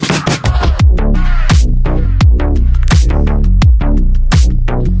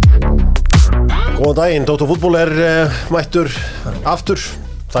Góðan daginn, Dóttor fútból mættur aftur.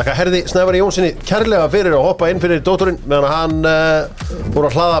 Þakka Herði Snævari Jónssoni kærlega fyrir að hoppa inn fyrir Dóttorinn meðan hann fór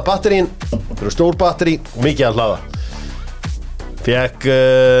að hlaða batterín. Það eru stór batteri, mikið að hlaða. Fékk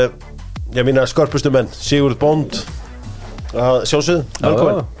mína skörpustu menn, Sigurð Bond að sjálfsögðu.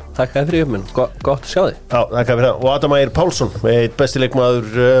 Velkomin. Þakka fyrir minn, gott að sjá þig. Já, þakka fyrir það. Og Adam Ægir Pálsson, eitt besti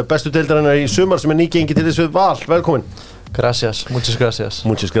leikmaður bestu deildarinnar í sumar sem nýgengi til þess við Val. Velkomin. Gracias, muchas gracias.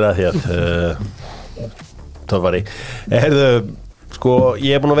 Muchas gracias. Tófari. Herðu, sko,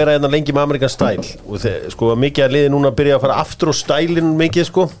 ég búinn að vera hérna lengi með American Style og sko, mikið að liði núna að byrja að fara aftur á stælinn mikið,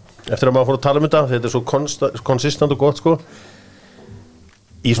 sko, eftir að maður fór að tala um þetta svo konsistent og gott, sko.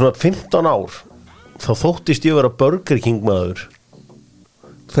 Í svona 15 ár þá þóttist ég vera Burger King maður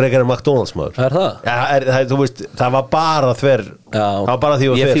frekar en McDonald's maður. Það? Já, þú veist, það var bara þver. Já, það var bara því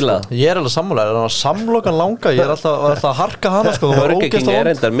og ég fíla það. það. Ég alveg sammálaður, það var samlokan langa, ég alltaf að harka hana, sko. Burger King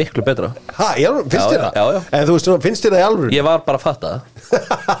reyndar miklu betra. Ha, finnst þér það? Já. En þú veist, finnst þér það í alvöru? Ég var bara að fatta það.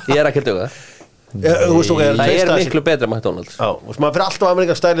 Ég ekki að duga. Það miklu betra en McDonald's. Já, og maður fyrir alltaf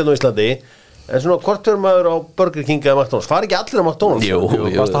Amerikan stælinn á Íslandi. En svona, hvort verður maður á Burger King eða McDonald's? Fari ekki allir á McDonald's? Jú.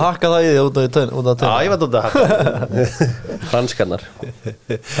 Varst að hakka það í því út af tenni? Já, ég veit að hakka. Franskarnar.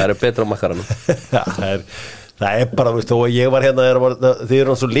 Það eru betra á makkaranum. Já, það bara, veist, þó að ég var hérna þið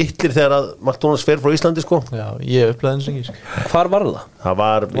eru svo litlir þegar að McDonald's fer frá Íslandi, sko. Já, ég upplæði eins og ekki, sko. Hvar var það? Það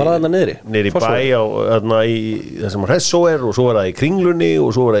var þarna niðri? Niðri í bæ í það sem Hressó og svo var það í Kringlunni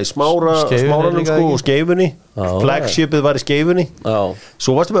og svo var það í Smáranum, sko, og Skeifunni. Flagshipið var í Skeifunni.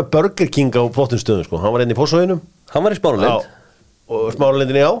 Svo varstu með Burger King á flottum stöðum, sko. Hann var enn í Fossvoginum. Hann var í Smáralind. Og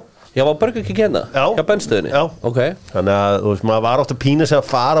Smáralindinni, já. Já, var Burger King hérna? Já. Hjá bennstöðinni? Já. Ok. Þannig að, þú veist, maður var ofta að pína sig að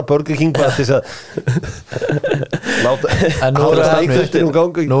fara Burger King bara til þess að láta En nú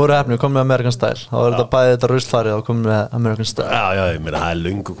eru efni, komum með American Style. Þá er þetta bæðið þetta ruslfarið og komum með American Style. Já, ég meina, það er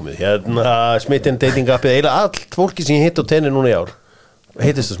löngu komið. Hérna, Smitten dating appið, eiginlega allt fólki sem ég hitt á tenni núna í ár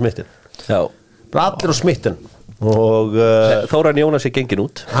hittist á Smitten. Já. Bara allir á Smitten. Og Þóran Jónas gengin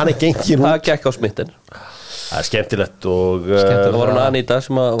út. Hann gengin út. Það gekk á Smitten. Það er skemmtilegt og það var hann Anita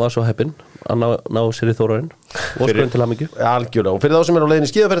sem var svo heppin að ná sér í Þórarinn og skoðum til hamingju. Algjörlega, og fyrir þá sem er á leiðinni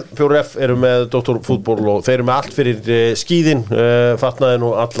skíðaferð 4F eru með Dóttor fútból og þeir eru með allt fyrir skíðin, fatnaðin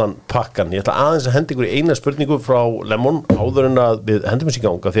og allan pakkan. Ég ætla aðeins að henda ykkur í eina spurningu frá Lemon áður en að við hendum þessi í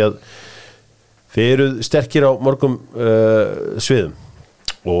ganga því að þið eru sterkir á mörgum sviðum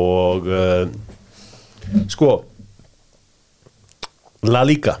og sko La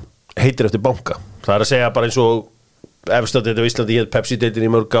Liga heitir eftir banka. Það er að segja bara eins og efstadeitin á Íslandi hér Pepsi-deitin í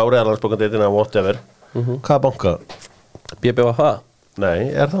mörg ári eða Landsbankadeitin eða whatever. Hvaða banka? BBVA?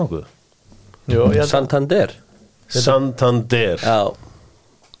 Nei, er það nokkuð? Jú, Santander? Santander. Já.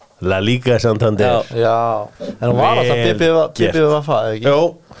 La Liga Santander. Já. En hún var alltaf BBVA, ekki? Jó,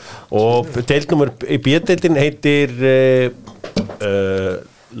 og deildnúmer í B-deildin heitir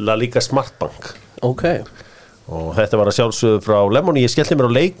La Liga Smartbank. Ok. Og þetta var að sjálfsögðu frá Lemon. Ég skellti mér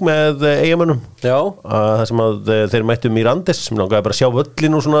á leik með eigamönnum. Já. Það sem að þeir mættu Mirandes sem langaði bara að sjá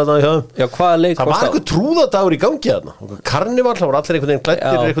völlin og svona þetta. Já, hvaða leik það var eitthvað trúðadagur í gangi þarna. Karnival, það var allir einhvern veginn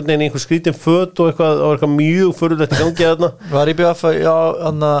klæddir einhvern veginn einhver skrítin föt og eitthvað mjög förulegt í gangi þarna. Var IBF á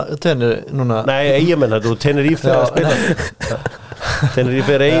tenni núna? Nei, eigamenn, þetta voru Tenerife að spila.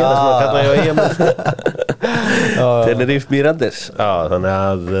 Tenerife er eigin, það sem að kalla ég á eigamenn. Tenerife Mirandes. Já, þannig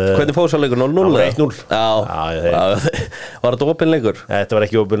að hvernig fór sá leikur? 0-0? Það var 1-0. Já. Var þetta opinn leikur? Þetta var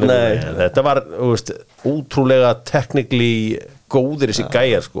ekki opinn leikur. Þetta var, útrúlega technically góðir þessi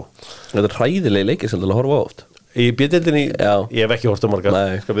gæjar, sko. Þetta er hræðilegi leikir sem það horfa á oft. Í B-deildinni, ég hef ekki hort á margar.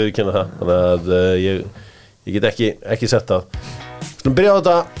 Skal viðurkenna það. Þannig að ég get ekki sett það. Skulum byrja á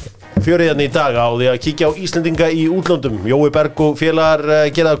þetta fjöriðarni í dag á því að kíkja á Íslendinga í útlöndum. Jói Berg og félagar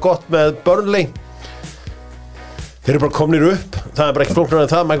gera það gott með Burnley. Þeir eru bara komnir upp. Það er bara ekki flóknar en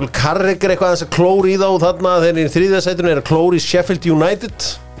það. Michael Carrick eitthvað aðeins að klóri í þá þarna. Þeir eru í þriðja sætinu að klóri í Sheffield United.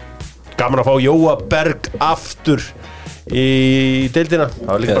 Gaman að fá Jóa Berg aftur í deildina.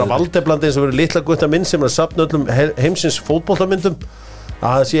 Það var líka bara valdeblandi eins og verið litla gutta minn sem er að safna öllum heimsins fótboltamyndum að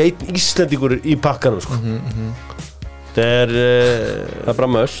það sé einn Íslendingur í pakkanum, sko. Það er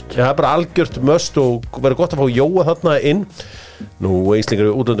bara möst. Já, það er bara algjört möst og verður gott að fá Jóa þarna inn. Nú Íslendingar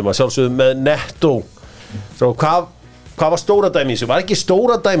í útlöndum að sjálfsögðu með Netto. Svo hvað var stóra dæmi í þessu? Var ekki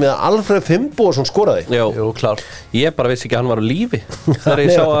stóra dæmi að Alfreð Finnbogason skoraði? Jú, klár. Ég bara vissi ekki að hann var á lífi þegar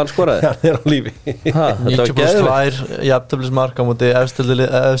ég sá að hann skoraði. Hann er á lífi. 90+2 jafnteflismark á móti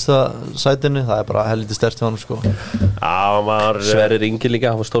efsta sætinu. Það er bara helviti sterkt hjá hann, sko. Sverrir Ingi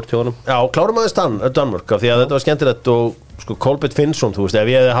líka, hann var stórt hjá honum. Já, klárum aðeins Danmörk af því að þetta var skemmtilegt og sko Kolbett Finnsson, þú veist,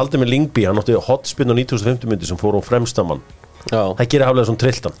 ef ég hefði haldið með Lingby, hann átti hotspinn á 95. myndi sem fór á fremstamann það gerir haflega svona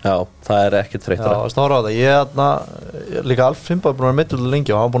trilltan. Já, það ekki trilltan. Já, það horfa á það. Ég líka Alf Fimba búin að vera mittur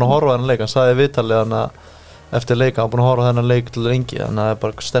lengi og hann búin að horfa á þennan leik. Hann sagði viðtalið eftir leika, hann búin að horfa á þennan leik til lengi, þannig að það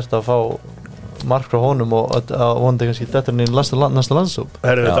bara sterkt að fá mark frá honum og vonandi kannski dettur inn í næsta landshóp.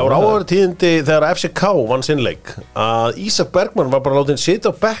 Það voru áhverju tíðindi þegar FCK vann sinn leik að Ísak Bergmann var bara látið sitja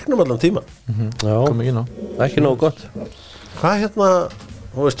á bekknum allan tíma. Kom ekki ná. Ekki nógu gott. Hvað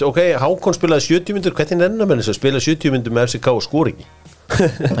þú veist, ok, Hákon spilaði 70 mínútur, hvernig nennar menn þess að spila 70 mínútur með FCK og skóringi?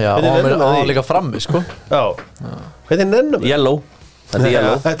 Já, hann líka frammi, sko. Já, hvernig nennar menn? Yellow.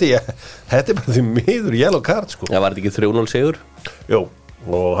 Þetta bara því miður yellow card, sko. Já, var þetta ekki 3-0 sigur? Jú.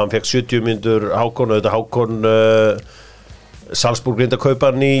 Og hann fekk 70 mínútur Hákon, auðvitað Hákon Salzburg reynda að kaupa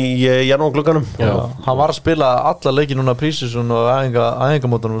hann í janúarglugganum. Hann var að spila alla leiki núna prísisum og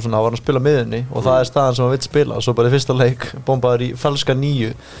æfingamótunum og svona, hann var að spila miðinni og það staðan sem hann vill spila og svo bara í fyrsta leik bombaður í falska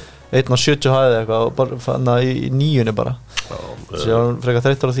 9 1.70 hæði eitthvað og bara fann að í 9-unni bara svo hann frekar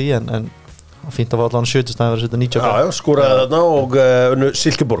þreyttur á því en fínt að fá allan 70 stæðin verið að setja 90 skóraði þarna og unnu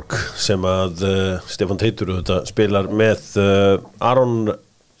Silkeborg sem að Stefán Teitur spilar með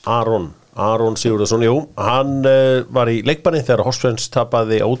Aron Sigurðarsson, hann var í leikbanni þegar Horsfjörns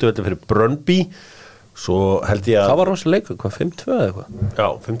tapaði á útivelli fyrir Brøndby, svo held ég að það var rosa leikur, hvað, 5-2 eða eitthvað? Já,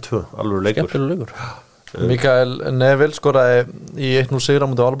 5-2, alveg leikur. Skemmtilegur leikur. Mikael Neville skoraði í 1-0 sigur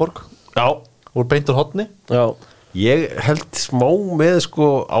á móti Aalborg. Já. Úr beintur hotni. Já. Ég held smá með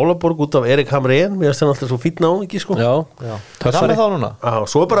Álaborg út af Erik Hamrén, mér finnst hann alltaf svo fínn náungi Já. Það er þá núna.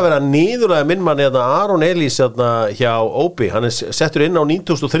 Svo bara verið að niðurlega minn manni Aron Elís hjá Óbi, hann settur inn á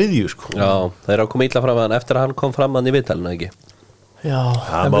 93 Já, það að koma illa fram að hann eftir að hann kom fram að hann í viðtalinu, ekki? Já.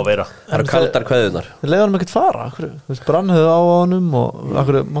 Það má vera. Það eru kaldar kveðunar. Þeir leiði hann ekkert fara, brannhöðu á honum og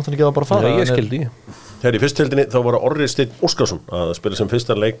mátt hann ekki bara fara. Já, ég skildi. Í fyrstildinni þá var Orri Steinn Óskarsson að spila sem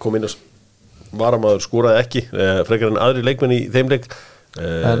fyrsta leik, kom inn varamaður skoraði ekki, frekar en aðri leikmenn í þeim leik.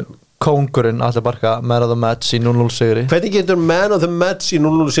 En kóngurinn Atli Barka, man of the match í 0-0 sigri. Hvernig getur man of the match í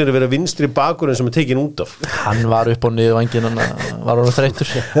 0-0 sigri verið vinstri bakurinn sem tekin út af? Hann var upp og niður vanginn, hann var orðinn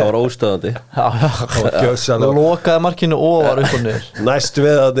þreyttur. Það var óstöðandi. Já, lokaði markinu og var upp og niður. Næst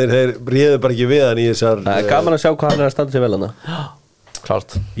við að þeir réðu bara ekki við hann í þessar. Það gaman að sjá hvað hann að standa sér vel hana.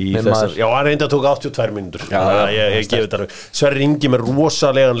 Klárt. Já, hann reynda tók 82 mínútur. Ég gefi þetta. Sverrir Ingi með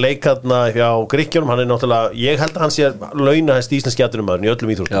rosalegan leikarna hjá Grikkjónum, hann náttúrulega, ég held að hann sé launahæst íslenski atvinnumaðurinn í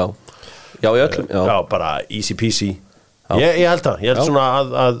öllum íþróttum. Já, í öllum. Já, bara easy peasy. Ég held það. Ég held svona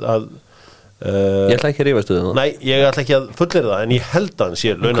að ég ætla ekki að rífast við það. Nei, ég ætla ekki að fullera það, en ég held að hann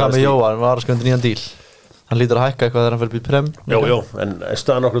sé launahæst. Hvað með Jóhann, var að skönda nýjan díl? Hann lítur að hækka eitthvað þegar hann fyrir býð prem. Jó, en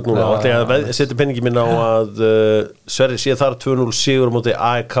staðan okkur núna. Ég ætla að setja peningi minna á að Sverrir sé þar 2-0 sigur móti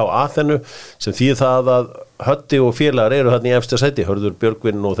AEK Aþenu sem þýðir það að Höddi og félagar eru þarna í efsta sæti, Hörður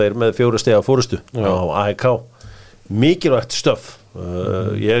Björgvin og þeir með 4 stiga fórustu á AEK. Mikilvægt stöf.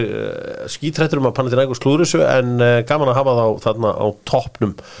 Ég skítrættur að Panathinaikos klúður þessu en gaman að hafa þá þarna á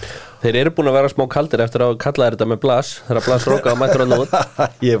toppnum. Þeir eru búin að vera smá kaldir eftir að kalla þetta með Blas þegar Blas Róka mættur hann út.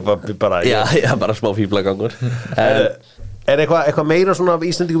 Ég var bara bara smá fíblagangur. Er eitthvað meira svona af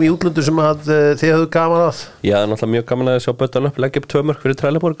Íslendingum í útlöndu sem að þið höfðu gaman að? Já, það er náttúrulega mjög gaman að sjá Böttan upp leggja upp 2 mörk fyrir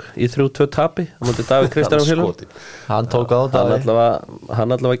Trelleborg í 3-2 tapi á móti Davíð Kristján Félug. Hann tók á þetta.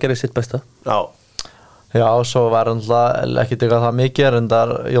 Hann allavega gerði sitt besta. Já, svo var hann ekkert eitthvað það mikið en þar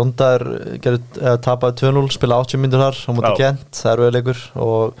Jóndar tapaði 2-0, spila 80 mínútur þar á móti Kent, það er leikur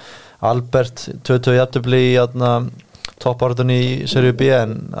og Albert 2-2 jafntefli í topparöðunni í Serie B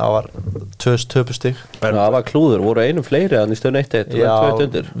en það var 2 töpustig. Það var klúður, voru einum fleiri en í stöðun 1-1 og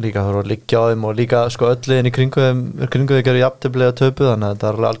 2-1 líka þú voru að liggja á þeim og líka öll liðin í kringu þeim gerðu jafntefli að töpu þannig að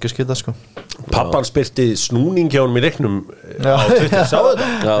þetta er alveg algjör skita Pappan spyrti snúning hjá honum í leiknum á Twitter, sáðu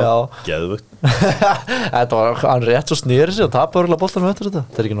þetta? Já. Geðvögt. Þetta var hann rétt svo snýri sig og tapaði örugglega boltanum eftir þetta.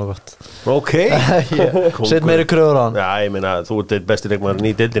 Þetta er ekki nóg gott. Ok. Sett meiri kröfur á hann. Já, ég meina, þú ert besti leikmaðurinn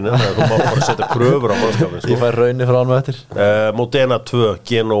í deildinni, þannig að þú má bara setja kröfur á mannskapinn. Ég fær raunni frá hann eftir. Modena 2,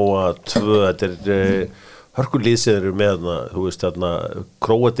 Genoa 2, þetta er hörkulíðsiður með þú veist þarna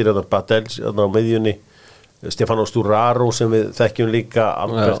Króatir Badel á miðjunni, Stefano Sturaro sem við þekkjum líka,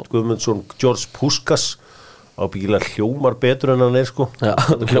 Albert Guðmundsson, George Puskas ábyggilega hljómar betur en hann er Já,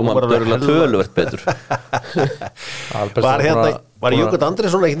 hljómar töluvert betur. Var Jökull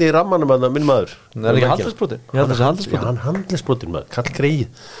Andrésson ekkert í rammanum að minn maður? Það er ekki handlegsbrotin. Ég held þessi handlegsbrotin. Já, hann handlegsbrotin maður, kall greið.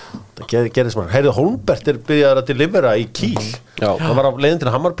 Það gerðist maður. Heyrðu, Holmbert byrjaði að delivera í Kíl. Já. Hann var á leiðin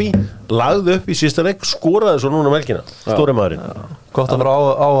til Hammarby, lagði upp í síðasta leik, skoraði svo núna melkina. Stóri maðurinn. Gott að fara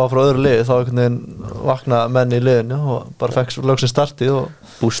á frá öðru liði, þá einhvern veginn vakna menn í liðinu og bara fekk lögsinn startið og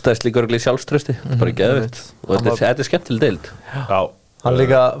bústaðist líka örgli sjálfströsti, bara geðvitt og þetta er skemmtileg deild. Já. Hann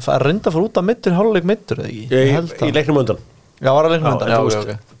líka reynda að fara út af middur, hálfleik middur eða ekki? Í leiknum undan. Já, var að leiknum undan,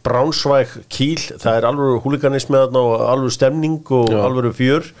 okay. Braunschweig Kiel, það alveg húlíkanismi þarna og alveg stemning og alveg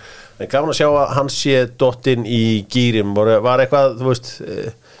fjör, en gaman að sjá að hann sé dottinn í gýrim, var eitthvað, þú veist,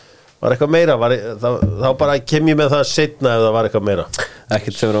 var eitthvað meira, þá bara kem ég með það setna ef það var eitthvað meira.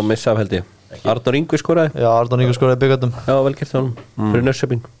 Ekkert sem er á missa af held ég. Arnór Ingvi skoraði. Já, Arnór Ingvi skoraði byggatum. Já, vel gert honum, fyrir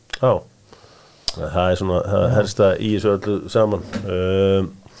Nörsöping. Já, það svona, það helst það í þessu öllu saman.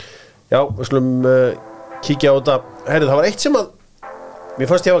 Já, við skulum kíkja á þetta. Herri, það var eitt sem að mér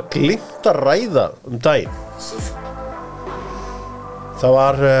fannst ég hafa gleymt að ræða daginn. Það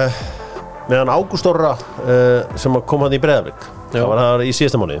var meðan Ágúst Orra sem kom hann í Breiðablik. Það var það í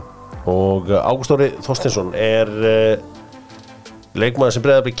síðasta mánuði og Ágúst Orri Þorsteinsson leikmaður sem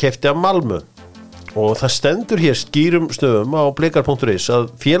Breiðablik keypti af Malmö og það stendur hér skýrum stöðum á blikar.is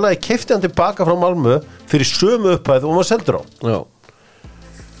að félagi keypti hann tilbaka frá Malmö fyrir sömu upphæð og hann var seldur á. Já.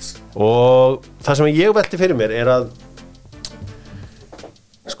 Og það sem ég velti fyrir mér að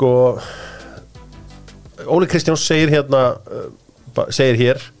sko Óli Kristjáns segir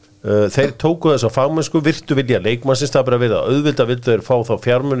hér þeir tóku þess að fagmennsku virtu vilja leikmannsins, það bara verið að auðvitað vildu þeir fá þá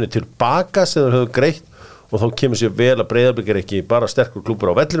fjármuni tilbaka sem þeir höfðu greitt og þá kemur sér vel að Breiðablik ekki bara sterkur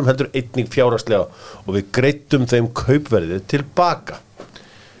klúbbur á vellinum heldur einnig fjárhagslega og við greittum þeim kaupverðið tilbaka.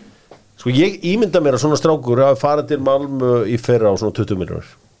 Sko ég ímynda mér að svona strákur hafi farið til Malmö í fyrra á svona 20 milljónir.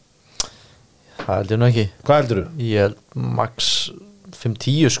 Það heldur nú ekki. Hvað heldur þú? Ég held max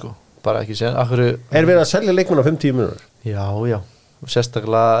 5-10 sko, bara ekki sér. Verið að selja leikmann á 5-10 milljónir? Já.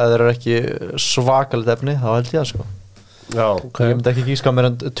 Sérstaklega ef þeir eru ekki svakalegt efni, þá held ég það sko. Já, okay. Ég myndi ekki gíska mér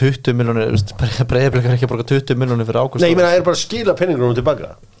en 20 milljónir, Breiðablik ekki að borga 20 milljónir fyrir Ágúst. Nei, ég meina, bara að skila penningunum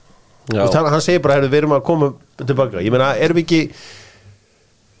tilbaka. Hann segir bara, við erum að koma tilbaka. Ég meina,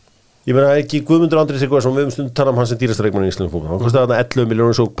 ekki Guðmundur Andri Tryggvason, við stundum tala hann sem dýrasta leikmann í Íslands fótbolta. Hann kostaði þarna 11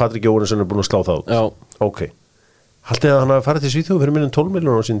 milljónir svo Patrik Jóhannesson búinn að slá það út. Já. Ok. Haldið að hann hafi farið til Svíþjóð fyrir minna en 12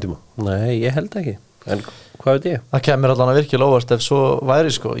 milljónir á sín tíma? Nei, ég held ekki. En hvað veit ég? Það kemur allan að virkilega óvart ef svo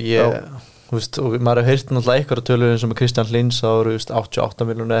væri sko. Þú veist, og maður hefur heyrt náttúrulega einhverja tölur eins og með Kristján Lins á 88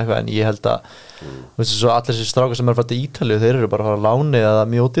 milljónir eitthvað, en ég held að þú veist, svo allir þessi strákar sem frá Ítalíu, þeir eru bara að fara láni eða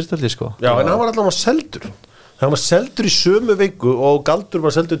mjög ódýrt sko. Já, en hann var allan seldur. Hann var seldur í sömu viku og Galdur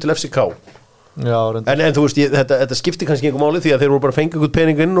var seldur til FCK. Já, en þú veist, þetta skipti kannski einhver máli því að þeir voru bara að fengja einhvern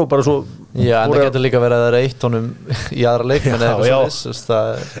pening inn og bara svo. Já, en það getur líka verið að það er eitt honum í aðra leikmenn eða eitthvað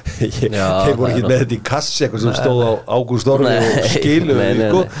þeir voru ekki með þetta í kassi eitthvað sem stóð á Ágúst Orri og skilu.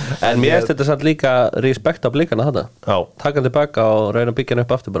 En mér finnst þetta samt líka respekt á blikana þetta. Taka tilbaka og reyna að byggja hann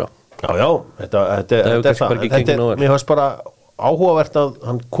upp aftur bara. Já, þetta er það. Mér fannst bara áhugavert að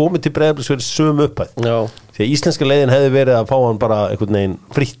hann komi til Breiðabliks fyrir sömu upphæð. Já. Því að íslenska leiðin hefði verið að fá hann bara einhvern veginn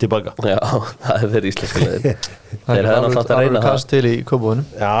frítt tilbaka. Já, það hefði verið íslenska leiðin. Þeir hefði náttúrulega að reyna það. Til í Kópavoginum.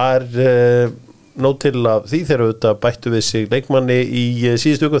 Já, nóg til að því þegar auðvitað bættu við sig leikmanni í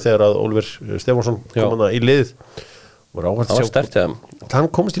síðustu viku þegar að Oliver Stefánsson kom hann í liðið. Það var sterkt hjá þeim. Hann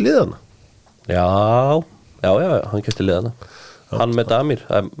komist í liðana. Já, hann kemst í liðana. Hann með Damir,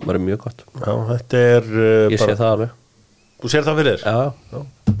 það var mjög gott. Já, þetta ég sé það alveg. Þú sér það fyrir þér? Já.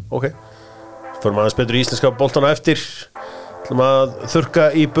 Ok. Fyrir maður betur í íslenska boltana eftir. Ætlum að þurrka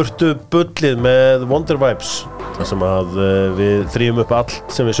í burtu bullið með Wonder Vibes. Það sem að við þrýjum upp allt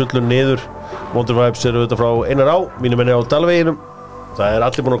sem við sullum niður. Wonder Vibes eru auðvitað frá Einar á, mínum menni á Dalveginum. Það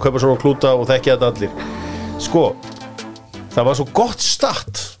allir búin að kaupa svona klúta og þekkja þetta allir. Sko, það var svo gott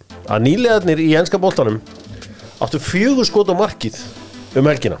start að nýliðarnir í enska boltanum áttu 4 skot á markið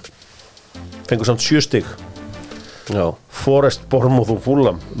helgina. Fengu samt 7 stig. Já. Forrest, Bournemouth og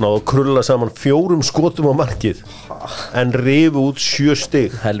Fulham náðu að krulla saman 4 skotum á markið en rifu út 7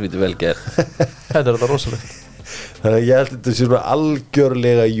 stig. Helviti vel gerð. Þetta er þetta rosalegt. Þannig að ég held að þetta sé svona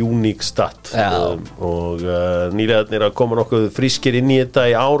algjörlega uník stat og nýliðarnir að koma nokkuð frískir inn í þetta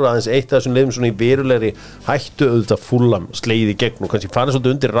í ára aðeins eitt af þessum leiðum svona í verulegri hættu auðvitað Fulham slegið í gegn og kannski farið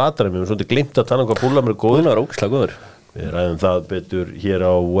svolítið undir radarum, við erum svolítið glimt að tala hvað Fulham er góður. Það er ógeðslega góður. Við ræðum það betur hér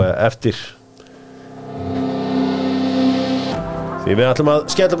á eftir. Því við ætlum að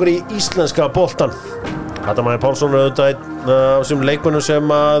skella okkur í íslenska boltan. Adam Ægir Pálsson er auðvitað einn af þessum leikmönnum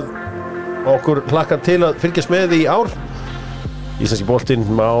sem að okkur hlakkar til að fylgjast með í ár. Íslenski boltinn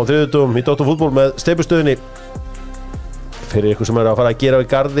á þriðjudögum í Dóttarfútból með steypustöðinni. Fyrir ykkur sem er að fara að gera við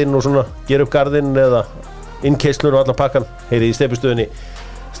garðinn og svona, gera upp garðinn eða innkeyslur og allan pakkan, heyrið í steypustöðinni.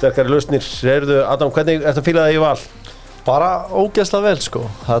 Sterkari lausnir. Adam, hvernig ertu að fíla það í val? Bara ógeðslega vel sko.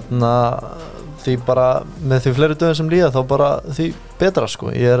 Því bara með því fleiri dögum sem líða þá bara því betra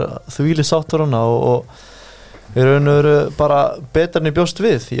sko. Ég er þvíli sáttur hana og við erum bara betra en ég bjóst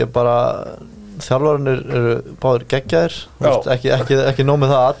við. Ég bara, þjálfararnir eru báðir geggjaðir, ekki nóg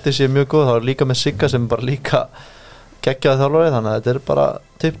með það að Addi sé mjög góð, þá er líka með Sigga sem bara líka geggjaði þjálfari, þannig að þetta bara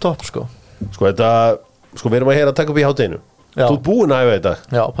tipp-topp sko Þetta, við erum að heyra að taka upp í hátteginu. Þú ert búinn að æfa þetta.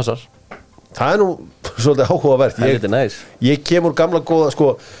 Já, passar. Það nú svolítið áhugavert. Ég kemur gamla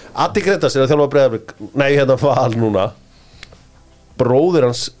góða, Addi Gretas að þjálfa Breiðablik, Val núna. Bróðir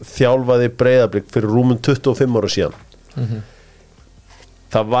hans þjálfaði Breiðablik fyrir rúmum 25 ára síðan.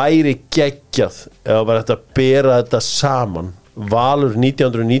 Það væri geggjað ef það var hægt að bera þetta saman. Valur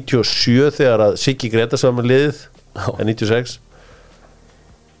 1997 þegar að Siggi Gretas var með liðið, 96.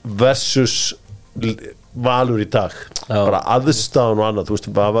 Versus Valur í dag bara aðstæðan og annað, þú veist,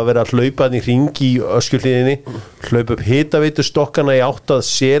 það var verið að hlaupa í hringi í öskjuhlíðinni, hlaupa upp hitaveitu stokkana í áttað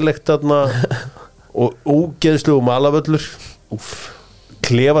selektarna og ógeðslugu malavöllur,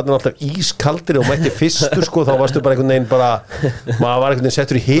 klefarnir alltaf ískaldir og mætti fyrstur þá varstu bara einhvern veginn maður var einhvern veginn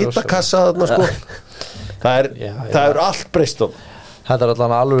settur í hitakassa þarna það er allt breyst á. Þetta er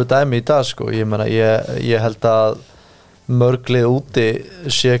allan alveg dæmi í dag ég meina, ég held að mörglið úti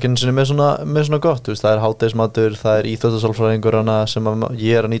sé ekki einu sinni með svona gott, veist, það er hádegismatur, það er íþróttasálfræðingur sem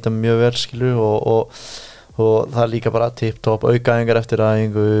ég er að nýta mjög vel og það er líka bara tipp-topp aukaæfingar eftir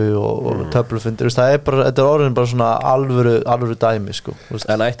æfingu og töflufundir, veist, þetta er orðin bara svona alvöru dæmi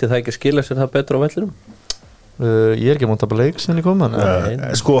En ætti það ekki að skila sér það betur á vellinum? Ég er ekki múin að tapa leik sinni koma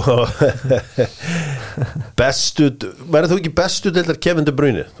verður þú ekki bestu deildar Kevin De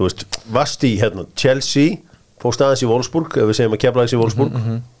Bruyne, þú veist, varst í Chelsea, fóst aðeins í Wolfsburg, ef við segjum að Keflavík í Wolfsburg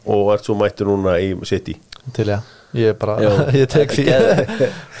og ert svo mættur núna í City til ég bara, ég tek því er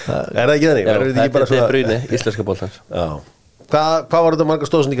það ekki þannig? Þetta er De Bruyne, íslenska boltans Hvað var þetta margar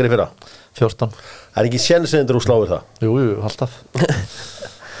stóðsendingar í fyrra? 14 Er ekki sénsendur úr sláir það? Jú, alltaf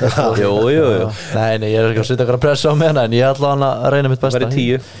Jú Nei, ég er ekki að setja eitthvað að pressa á mig en ég ætla að reyna mitt besta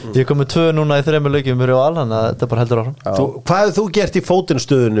Ég kom með 2 núna í 3 leikjum fyrir á þannig að þetta bara heldur áfram Hvað hefur þú gert í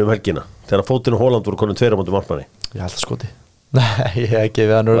fótinstöðunum helgina þegar Fótinn og Holland voru konum 2 á móti markmanni? Ég held að skoti Nei, ég hef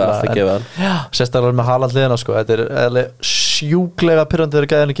gefið hann sérstaklega með Haaland liðina þetta er alveg sjúklega pirrandi þegar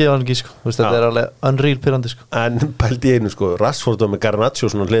gæðan gefa hann ekki þetta er alveg unreal pirrandi En pældi einu Rashford var með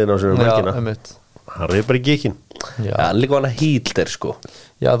Garnacho svona liðina á sér helgina hann reyði bara í gekkin hann líka var hann hýldir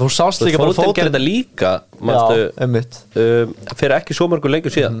Já, þú sást líka bara Fótinn gerði þetta líka fyrir ekki svo mörgur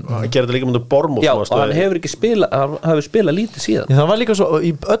lengur síðan hann gerði þetta líka með Bournemouth Já, og hann hefur spilað lítið síðan Það var líka svo,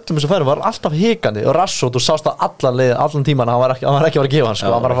 í öllum þessu færum var alltaf hikandi og Rashford, þú sást það allan tíman hann var ekki að fara að gefa hann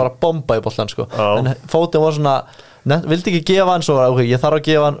hann var að fara að bomba í boltan en Fótinn var svona vildi ekki gefa hann, svo ég þarf að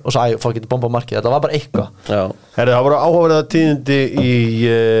gefa hann og svo, fá ekki bomba markið, þetta var bara eitthvað Það voru áhugaverða tíðindi í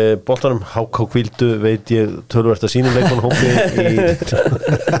boltanum, HK Hvíldu veit ég töluvert að sínum leikmannhópi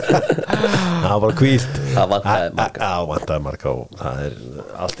það var hvíld það vantaði marka og það er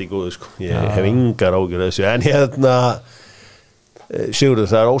allt í góðu ég hef yngar ágjur þessu en Sigurður,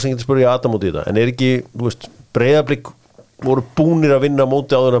 það er ósengið að spyrja Adam út í þetta en er ekki, þú veist, Breiðablik voru búnir að vinna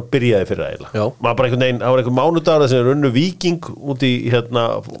móti áður en að byrjaði fyrir ægilega maður bara einhvern veginn, það var einhver mánudagur sem er unnu Víking út í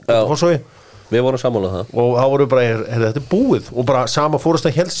Fossvogi við vorum sammálað það og það voru bara, þetta er búið og bara sama fórust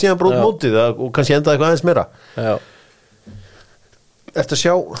að helst síðan bróð mótið og kannski endaði eitthvað aðeins meira Ertu að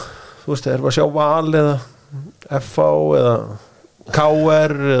sjá þú veist, erum við að sjá Val eða FH eða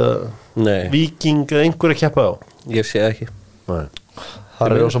KR eða Víking eða einhver að keppa á ég sé ekki það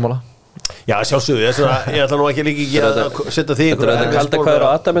er ósammála Já, sjálfsögðu, ég ætla nú ekki líka að setja því Þetta er kalda hvað er á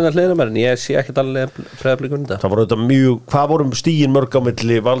Adamina hliðum en ég sé ekki allir Breiðablikunum Það voru þetta mjög, hvað vorum stígin mörg á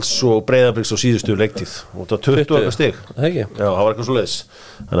milli Vals og Breiðabliks og síðustu leiktíð og það var 20 eitthvað stig Já, það var eitthvað svo leiðis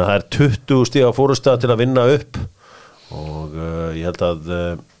Þannig að það er 20 stig á fórustað til að vinna upp og ég held að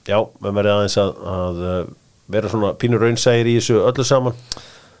já, við verðum aðeins að vera svona pínur raunsægir í þessu öllu saman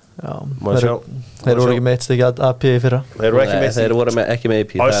Já, þeir voru ekki með eitt stykki AP í fyrra Þeir voru ekki með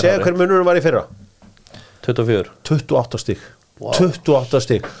AP Á að segja hver munurinn var í fyrra 28 stík 28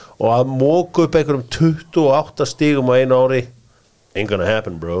 stík og að móka upp einhverjum 28 stígum á einu ári ain't gonna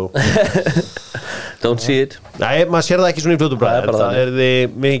happen bro Don't see it Nei, maður sér það ekki svona í fljótu bræð það er því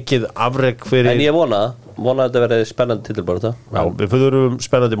mikið afrek fyrir En ég vona að þetta verði spennandi titilbaráttu Já, við förum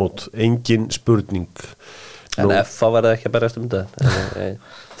spennandi mót engin spurning En FA verði ekki að berjast þetta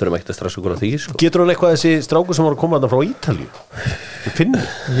þurfum ekki að stressa okkur á því Getur hann eitthvað þessi strákur sem var að koma þarna frá Ítalíu?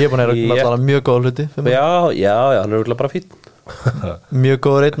 Ég er búin að gera mjög góð hluti Já, hann er örugglega bara fín Mjög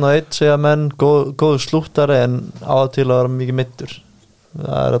góður 1-1 segja menn góður slúttari en á til að vera mikið meiddur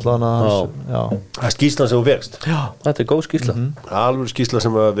Það er allavega Það er skýrslan sem þú fékkst Þetta er góð skýrsla Alveg skýrsla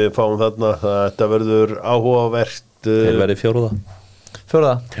sem við fáum þarna þetta verður áhugavert Þeir verði fjóruða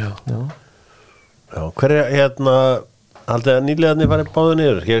Já, hver er haldið að nýliðarnir farið báðu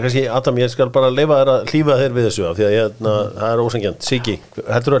niður kannski, Adam, ég skal bara leyfa þér að hlífa þér við þessu af því að það er ósangjant Siggi,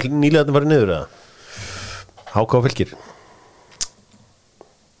 heldur þú að nýliðarnir farið niður eða? HK Fylkir?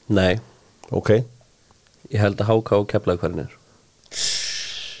 Nei. Ok. Ég held að HK og Keflavík hvernig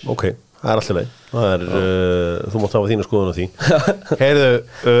Ok, það alltaf leið. Þú mátt hafa þína skoðun á því. Heyrðu,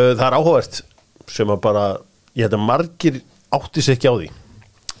 það áhugavert sem að bara, ég held að margir átti sig ekki á því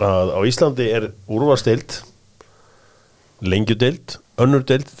að á Íslandi úrvalsdeild, lengjudeild,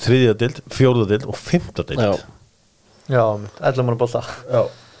 önnurdeild, þriðjadeild, fjórðadeild og fimmtadeild. Já, 11 manna bolta. Já,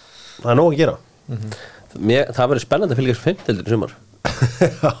 það nóg að gera. Það verður spennandi að fylgjast fimmtdeildir í sumar.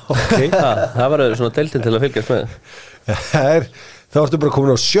 Ok. Það verður svona deildin til að fylgjast með. Þá ertu bara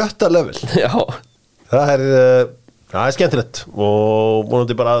komin á 7. level. Já. Það er skemmtilegt og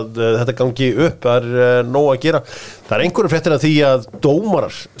vonandi bara að þetta gangi upp, það nóg að gera. Það einhverju fréttir af því að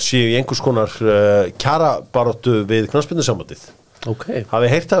dómarar séu í einhvers konar kjarabaráttu við knattspyrnusambandið. Ok.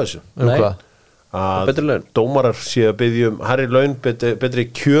 Hafið heyrt af þessu? Hvað? Að betri laun. Dómarar séu að biðja hærri laun, betri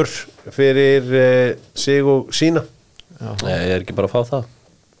kjör fyrir sig og sína. Nei, ég ekki bara að fá það.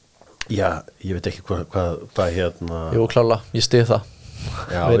 Já, ég veit ekki hvað hérna. Jú, klála, ég stið það.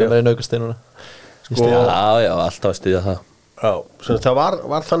 Já, við erum með í naukasteinuna. Já, alltaf að styðja það. Já, það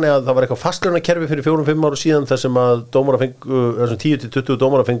var þannig að það var eitthvað fastlaunakerfi fyrir 4-5 ára síðan þar sem að dómarar fengu, þessum 10-20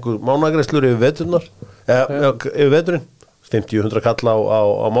 dómarar fengu mánaðargreiðslur yfir veturnar, yfir veturinn, 50-100 kalla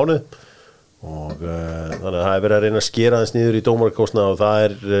á mánuð og þannig að það er verið að reyna að skera þess niður í dómararkostnað og það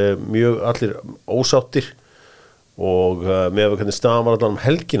mjög allir ósáttir og með hvernig staðan var allan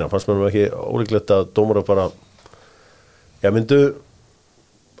helgina fannst mér ekki ólíklegt að dómarar bara myndu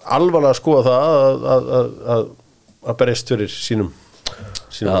alvarlega skoða það að berjast fyrir sínum.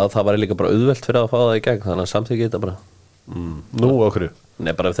 Já, það var líka bara auðvelt fyrir að fá það í gegn þannig að samþykja þetta bara. Nú á hverju?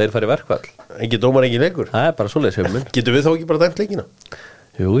 Nei, bara ef þeir fari í verkfall. Engin dómar, engin leikur? Það bara svoleiðis hjá mér. Getum við þá ekki bara dæmt leikina?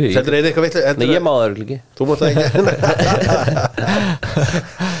 Jú, Nei, ég má það ekki. Þú mátt það ekki.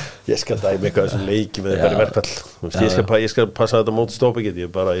 Ég skal dæma eitthvað þessum leiki með þeir í verkfall. Ég skal passa þetta mót stópi get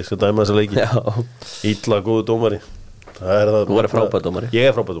ég skal dæma þessa leiki. Ítla góðu dómari. Þú er frábær dómari.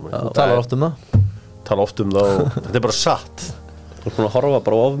 Ég frábær dómari. Þú talar oft það. Tala oft það og þetta bara satt. Þú búin að horfa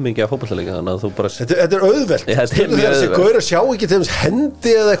bara of mikið á fótboltaleiki þannig að þú bara Þetta auðvelt. Þetta mjög auðvelt. Gaur að sjá ekki til þess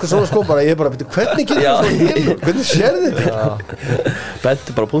hendi eða eitthvað svona sko bara ég bara byrju hvernig getur það svona hérna? Hvernig sér þetta? Bentu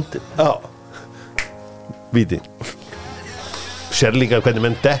bara punktin. Já. Víti. Sér líka hvernig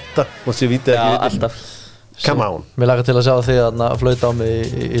menn detta og sé víti ekki. Já, alltaf. Come on. Mér lakar til að sjá því að flauta á mig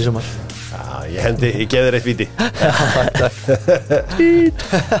í sumar. Já, ég gef þér eitt víti.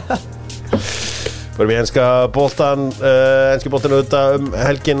 Fyrir mig enska boltan auðvitað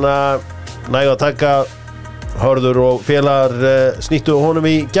helgina nægu að taka Hörður og félagar snýttu honum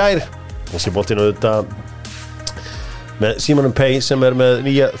í gær þessi boltin auðvitað með Símanum Pay sem með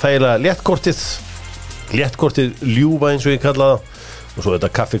nýja þægilega léttkortið ljúfa eins og ég kalla það og svo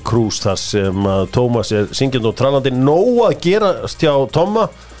þetta Kaffi Krús þar sem Tómas syngjandi og trallandi nóg að gerast hjá Tomma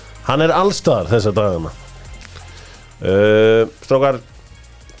hann allstaðar þessa dagana strákar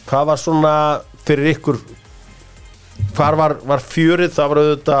hvað var svona fyrir ykkur hvar var fjörið það var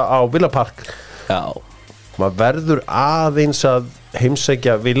auðvitað á Villa Park já maður verður aðeins að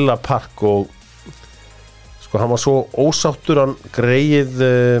heimsækja Villa Park og sko hann var svo ósáttur hann greið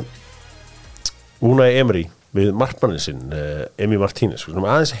Unai Emery við markmanninn sinn Emi Martínez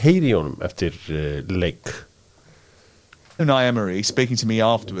aðeins heyri í honum eftir leik Unai Emery speaking to me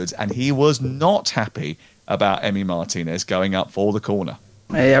afterwards and he was not happy about Emi Martínez going up for the corner.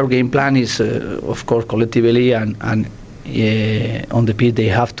 Our game plan is, of course, collectively and on the pitch they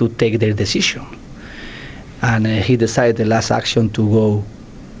have to take their decision. And he decided the last action to go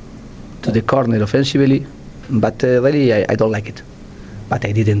to the corner offensively, but really I don't like it. But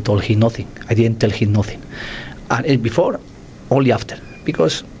I didn't tell him nothing. And before, only after,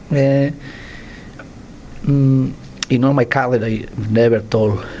 because in all my career I never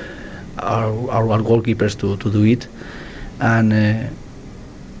told our goalkeepers to do it, and.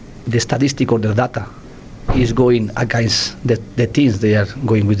 The statistic or the data is going against the teams they are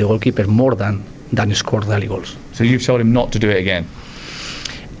going with the goalkeeper more than score early goals. So you've told him not to do it again?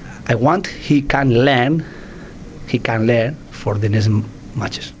 I want he can learn for the next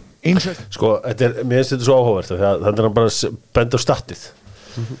matches. Sko, mér finnst þetta svo áhugavert þannig að hann bara benda á startið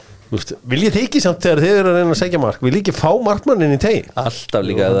Vil ég teki samt þegar þið eru að reyna að segja mark vil ég ekki fá markmannin í tegi? Alltaf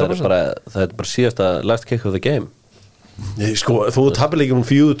líka, það er bara síðasta last kick of the game Sko, þú tapir ekki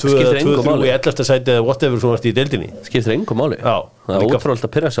 4-2 3 í 11. sæti eða whatever svo varst í deildinni skiptir engu máli það er ótrúlega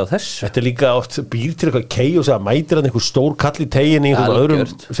að pyrra sig á þessu þetta líka oft býr til eitthvað kei og mætir hann einhver stór kall í tegin í einhverjum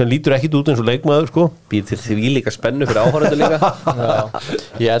öðrum sem lítur ekkit út eins og leikmaður sko. Býr til því líka spennu fyrir áhorfendur líka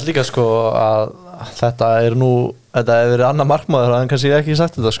ég líka sko að þetta nú þetta hefur verið annar markmaður hann kannski ekki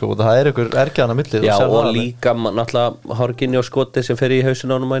sagt þetta sko það einhver ergjaðan á milli Já og líka náttúrulega Horginni og Skoti sem fer í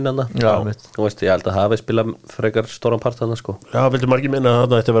hausinn á honum einanda Þú veist ég held að hafi spilað frekar stóran part þarna sko Já, vildi margir minna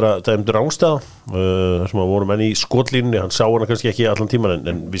að þetta vera dæmdur Rángstað þar sem að voru menn í skotlínunni hann sá hana kannski ekki allan tíman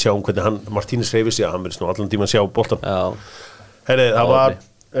en við sjáum hvernig hann, Martínez hreyfir sig að hann verið allan tíman sjá boltan Herri, það var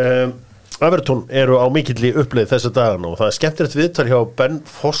Everton eru á mikilli uppleið þessa dagana og það skemmtilegt viðtal hjá Ben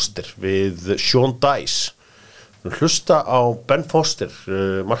Foster við Sean Dyche hlusta á Ben Foster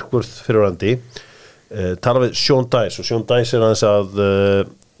markvörð fyrirverandi tala við Sean Dyche og Sean Dyche aðeins að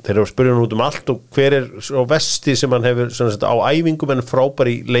þeir eru að spyrja hann út allt og hver svo vesti sem hann hefur sagt, á æfingum en frábær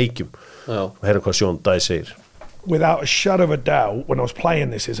í leikjum og herra hvað Sean Dyche segir Without a shadow of a doubt, when I was playing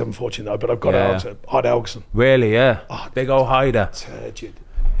this, it's unfortunate though, but I've got to answer. Hyde Elgson. Really, yeah. Big old Hyder. Turgid.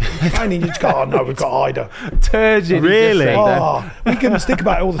 Training, you just go, no, we've got Hyder. Turgid. Really? We give him a stick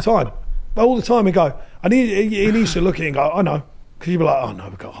about it all the time. All the time we go, and he needs to look at it and go, I know. Because you'd be like, oh no,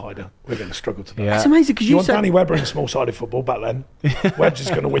 we've got Hyder. We're going to struggle today. Yeah. It's amazing because you want Danny Webber in small-sided football back then. Webb's just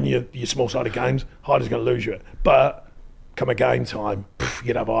going to win your small-sided games. Hyder's going to lose you. But come a game time,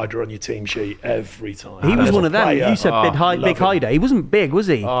 you'd have Hyder on your team sheet every time. He was one of them. You said big Hyder. He wasn't big, was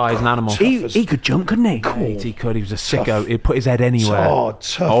he? Oh, he's an animal. He could jump, couldn't he? Cool. He could. He was a sicko. He'd put his head anywhere.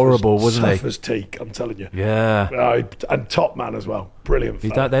 Horrible, wasn't he? Tough as teak, I'm telling you. Yeah. And top man as well. Brilliant.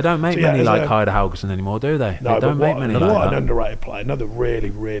 They don't make many like Hyder Helgeson anymore, do they? No, they don't make many like that. What an underrated player. Another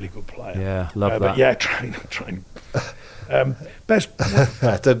really, really good player. Yeah, love that. But yeah, train. Best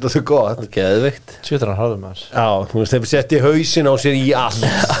Þetta svo gott Geðvikt Sjötur hann harður maður Já, þú veist, þeir setti hausinn á sér í allt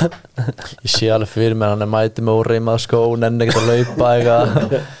Ég sé alveg fyrir mér hann mæti með óreimað skó nenni ekkert að laupa eitthvað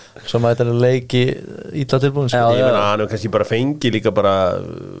svo mæti hann leiki illa tilbúin Ég meina, hann hefur kannski bara fengið líka bara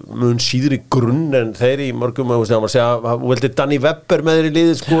mun síðri grunn en þeir í mörgum að hann var að segja að veldi Danny Webber með þeir í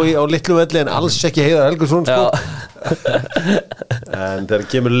liðið sko á litlu velli en alls ekki Heiðar Helgason sko en þegar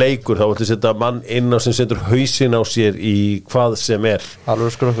kemur leikur þá viltu setja mann inn á sem setur hausinn á sér í hvað sem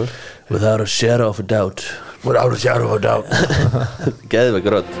alveg skröfur Without a shadow of a doubt Geðvig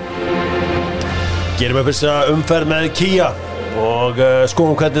rödd Gerum upp þessa umferð með Kia og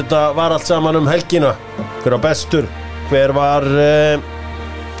skoðum hvernig þetta var allt saman helgina hver var bestur hver var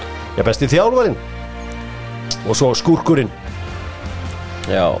besti þjálfarinn og svo skúrkurinn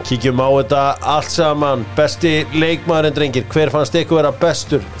Já. Kíkjum á þetta allt saman besti leikmaðurinn drengir hver fannst ykkur vera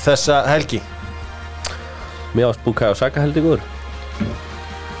bestur þessa helgi Mér varst Bukayo Saka heldur góður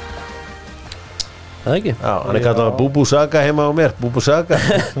Það ekki? Já, hann kallað Bubu Saka heima á mér Bubu Saka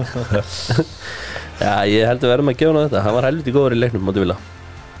Já, ég held að verðum að gefa hann þetta hann var helviti góður í leiknum móti Villa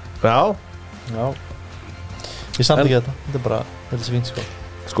Já Ég samt ekki þetta er bara þetta er fínt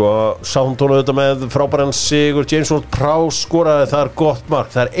Sko, Southampton auðvitað með frábæran sigur James Ward-Prowse skoraði það gott mark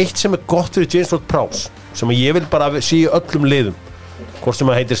það eitt sem gott fyrir James Ward-Prowse sem ég vil bara sé í öllum liðum hvort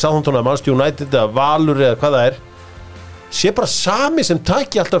sem heitir Southampton eða Manchester United eða Valur eða hvað það sé bara sami sem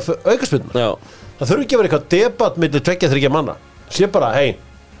taki alltaf aukaspyrnu það þurfi ekki að vera eitthvað debatt milli 2-3 manna sé bara, hei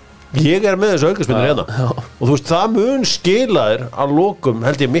ég með þessu aukaspyrnu hérna og þú veist, það mun skila þér að lokum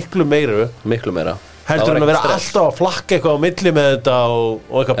held ég miklu meira heldur hann að vera alltaf að flakka eitthvað á milli með þetta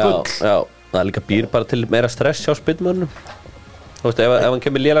og eitthvað bull Já, það líka býr bara til meira stress hjá spyrnmörnum Þú veist, ef hann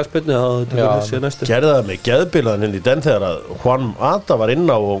kemur lélega spyrnu þá gerði það með geðbilaðan inn í den þegar að Juan Mata var inn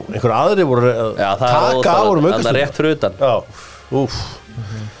á og einhver aðri voru að taka á honum hann rétt fyrir utan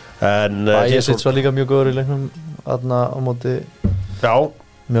en Bæjasitt var líka mjög góður í leiknum aðna á móti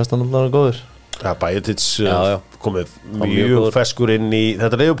mjög standardlega góður Bæjasitt komið mjög feskur inn í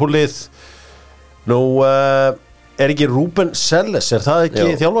þetta Liverpool-lið Nú, er ekki Ruben Selles, er það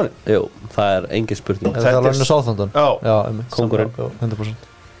ekki þjálfarinn? Jú, það er engin spurning Það er alveg Southampton Já, kóngurinn 100%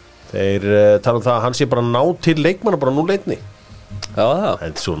 Þeir tala um það að hann sé bara ná til leikmanna bara nú leitni Já, það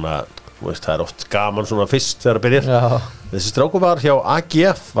En svona, veist, það er oft gaman svona fyrst þegar það byrjar Þessi strákur var hjá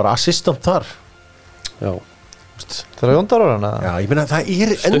AGF, var assistant þar Já Það er Jón Darar hana? Já, ég meina það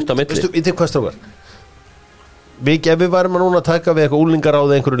er stutt á milli Veistu, hvað strákar? Ef við værum að núna taka við eitthvað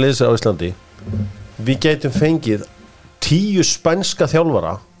úlingaráði einhverju liðs á Íslandi við gætum fengið 10 spænska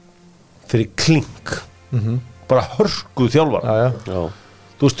þjálfara fyrir klink bara hörku þjálfara Já.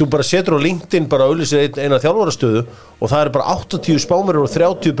 Þú veist, þú bara setur á LinkedIn bara auðlýsir eina þjálfarastöðu og það er bara 80 spámerir og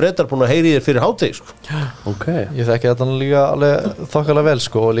 30 brettar búin að heyri þér fyrir hádegi sko. Ég þekki þetta líka alveg þokkalega vel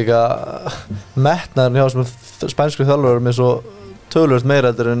sko og líka metnaðurinn hjá sem spænsku þjálfarar með svo tölvöld meira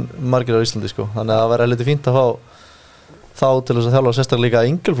en margir á Íslandi sko þannig að það væri litið fínt að fá þá til þess að þjálfa sérstaklega líka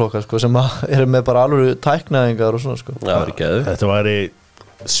yngjulflokka sko, sem eru með bara alveg tæknaðingar og svona sko. Þetta væri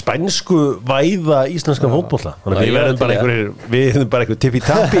spænsku væða íslenska fótbolta þannig að við verðum bara einhver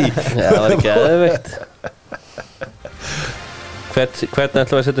tippi-tappi það var geðveikt Hvernig ætlum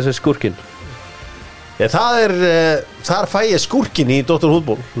við að setja sér skúrkinn? Þar fæ ég skúrkinn í Dr.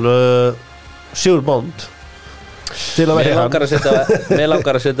 Hútból Sigur Bond til að vera Mér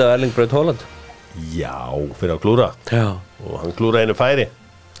langar að setja Erling Braut Haaland. Já, fyrir að klúra. Já. Og hann klúra einu færi.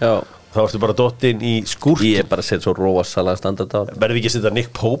 Já. Þá ertu bara dottinn í skúrkinn. Ég bara set svo rosalega standard á. Verðum við ekki að setja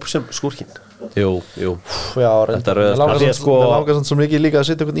Nick Pope sem skúrkinn? Jú. Já, þetta er langar samt svo mikið líka að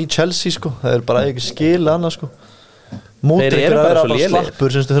setja einhvern í Chelsea sko. Það er bara ekki skil annað sko. Þeir eru bara svo slappur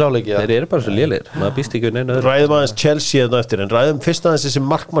semstu þráleiki. Þeir eru bara svo lélegir. Maður býst ekki neina öðru. Ræðum aðeins Chelsea þetta eftir, en ræðum fyrst aðeins þessi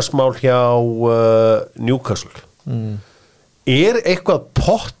markmannsmál hjá Newcastle. Eitthvað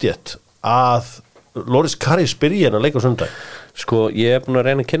pottjætt að Loris Karius byrja að leika á sundag? Sko, ég búin að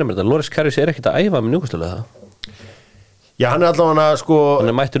reyna að kynna mér þetta. Loris Karius ekkert að æfa með Newcastle það. Já, hann allavega sko...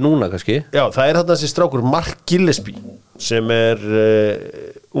 Hann mættur núna kannski. Já, það þarna þessi strákur Mark Gillespie sem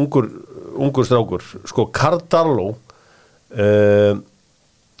ungur strákur. Sko, Cardarlo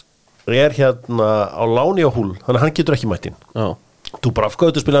hérna á láni á Hull, þannig að hann getur ekki mættinn. Já. Þú bara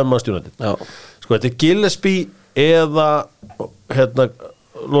afgöðu að spila með mannstjónandi. Já. Sko, þetta Gillespie eða hérna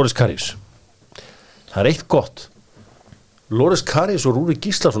Loris Karius. Það eitt gott. Loris Karius og Rúrik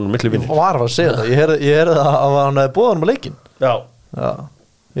Gíslason miklu vinir. Var að segja það. Ég heyrði að hann hefði búið hann með leikinn. Já.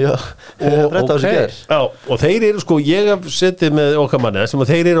 Og þeir eru sko, ég hef setið með okkar manni sem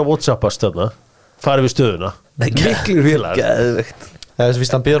að þeir eru á WhatsApp-ast þarna, farið við stöðuna. Miklir félagar. Geðveikt. Þess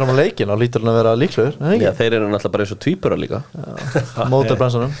að hann býður hann á leikinn og lítur hann að vera líklegur. Já, þeir eru náttúrulega bara eins og tvíburar líka.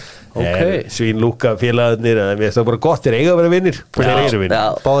 Mótorbransanum. Svín Lúka félagarnir, en mér finnst það bara gott þeir eiga að vera vinnir.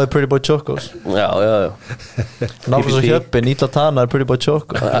 Báðið Pretty Boy Chocos. Já. Náttúrulega svo hjöppin, Ítla Tana er Pretty Boy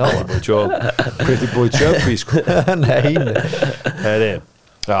Choco. Pretty Boy Chubby sko. Nei.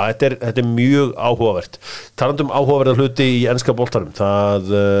 Já, þetta er mjög áhugavert. Talandi áhugaverða hluti í enska boltanum,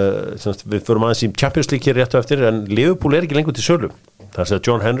 við förum aðeins í Champions League hér rétt á eftir, en Liverpool er ekki lengur til sölu. Það er að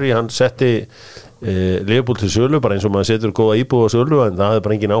John Henry, hann setti Liverpool til sölu, bara eins og maður setur góða íbúð á sölu, en það hefði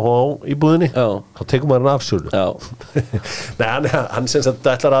bara engin áhuga á íbúðinni. Þá tekur maður hann af sölu. Nei, hann sem sagt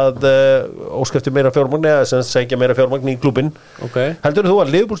ætlar að óska eftir meira fjármagn, eða sem sagt segja meira fjármagn í klúbbinn. Heldur þú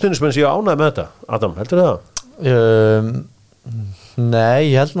að Liverpool stuðningsmenn séu ánægð með þetta, Adam? Heldur það? Nei,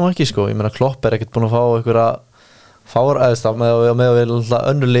 ég held nú ekki sko. Ég meina Klopp er ekkert búin að fá einhverja með að við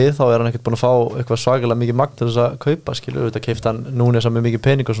önnur lið, þá er hann ekkert búin að fá eitthvað svakalega mikið magn til þess að kaupa, skilur. Þetta keypti hann núna saman með mikið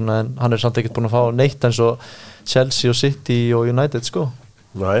pening og svona, en hann er samt ekkert búin að fá neitt eins og Chelsea og City og United sko.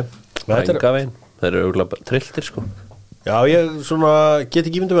 Nei, þeir eru auðvitað trilltir sko. Já, ég svona get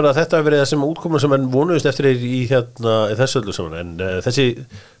ekki ímyndum að þetta hefur verið það sem útkomuna sem hann vonuðist eftir í þessu öllu saman, en þessi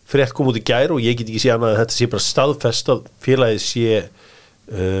frétt kom út í gær og ég get ekki sé annað að þetta sé bara staðfest að félagið sé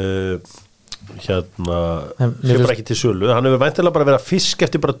sé bara ekki til sölu. Hann hefur væntanlega bara verið að fisk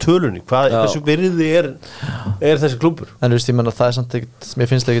eftir bara tölunni. Þessu virði er þessi klúbbur. En þú veist, ég menna það er samt ekkert, mér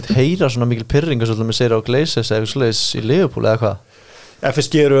finnst það ekkert heyra svona mikil pirringu sem við segir á Glazers eða eitthvað svoleiðis í Liverpool eða hvað.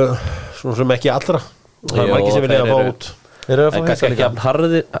 FSG eru svona sem ekki allra. Það er ekki sem vilja að fá út. En kannski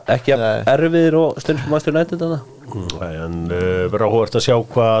ekki erfiðir og stundum Manchester United þarna. En verður áhugavert að sjá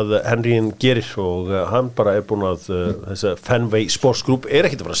hvað Henryin gerir og hann bara er búin að þessa Fenway Sports Group er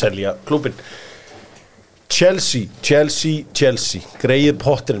ekkert að fara að selja klúbbinn. Chelsea greið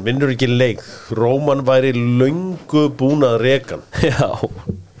potterinn, vinnur ekki leik. Róman væri löngu búin að reka hann. Já,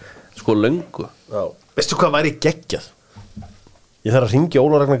 sko löngu. Já. Veistu hvað væri geggjað? Ég þarf að hringja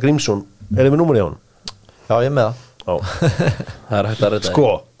Óla Ragnar Grímsson. Er þið með númerið á hann? Já, ég er með það. Það er hægt að redda. Sko,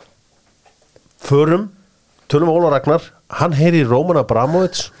 tölum Óla Ragnar, hann heyri Roman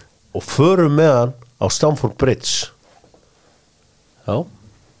Abramovich og förum með hann á Stamford Bridge. Já.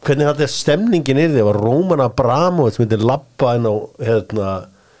 Hvernig þetta stemningin yrði ef Roman Abramovich myndi labba inn á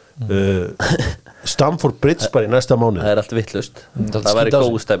Stamford Bridge bara í næsta mánuð. Það er allt vittlust. Það væri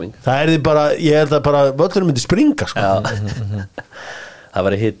góð stemming. Það yrði bara, ég held að bara völlurinn myndi springa sko. Það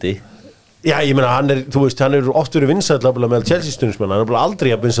væri hiti. Já, ég meina, hann er oft verið vinsæll með Chelsea stuðningsmenn, hann er bara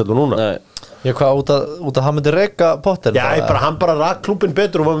aldrei að vinsæll og núna. Nei. Já, hvað, út að hann myndi reka Potter? Já, hann bara rak klúbbinn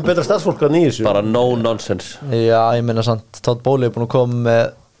betur og var með betra starfsfólk að nýja þessu. Bara no nonsense. Já, ég meina samt, Todd Bowley er búin að koma með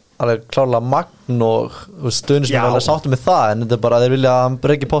alveg klárlega magn og stuðningsmenn alveg sáttu með það, en þetta er bara að þeir vilja að hann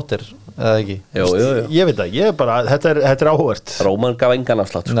reki Potter, eða ekki? Jú. Ég veit það, þetta er áhugavert. Róman gaf engan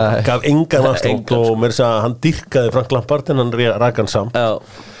afslátt. Gaf engan afslátt og mér sagði að hann dyrkaði Frank Lampard en hann rak hann samt. Já.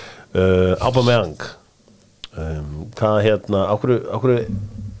 Aubameyang hvað ákveðu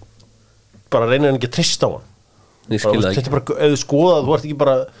bara reynir hann ekki að trista á hann. Ég skil það ekki. Þetta er bara, ef þú skoðað, þú ert ekki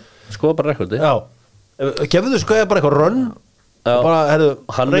bara skoða bara rekordi. Já, gefðu þú skoðað bara eitthvað rönn og bara,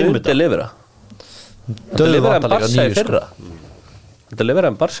 hann myndi lifira. Þetta lifiraði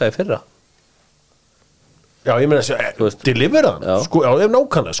en Barca í fyrra. Já, ég meina deliveraðan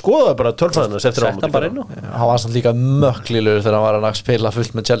nákvæmlega, skoðaði bara tölfræðina setta bara inn hann var samt líka möklilegur þegar hann var að spila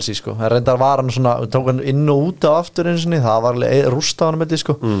fullt með Chelsea sko. Það reyndar var hann svona, tók hann inn og út á aftur einu sinni, það var rústa hann með því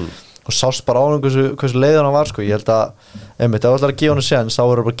sko. Og sást bara á hann hversu leiður hann var sko. Ég held að einmitt, ef það ætlar að gefa hann séns þá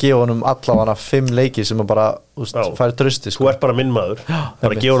verður bara að gefa hann allavega 5 leiki sem hann bara færi trausti sko. Þú ert bara minn maður,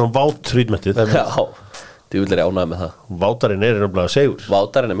 bara að gefa hann vát-trýtmettið. Þú vil ánægja með það. Vátarinn nefnilega segur.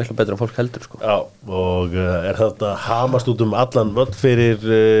 Vátarinn miklu betur en fólk heldur sko. Já, og þetta hamast út allan völl fyrir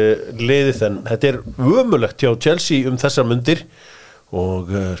liðið, en þetta ömurlegt hjá Chelsea þessar mundir og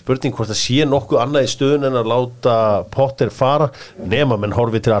spurning hvort það sé nokkuð annað í stöðun en að láta Potter fara, nema menn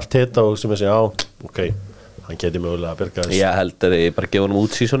horfi til Arteta og sem segja, ok, hann geti mögulega að berga þess. Ég heldur ég bara gefa hann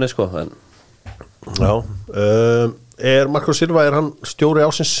út sísoni sko. Já, Marco Silva, hann stjóri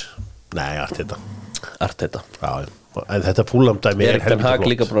ásins? Nei, Arteta. Já, en þetta fúlamdæmi heldur flott.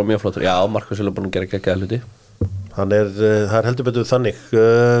 Líka bara mjög flottur. Já, Marco Silva búin að gera geggjaða hluti. Það er heldur betur þannig.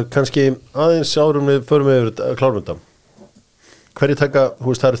 Kannski aðeins árum við förum yfir klármynda. Hverju taka,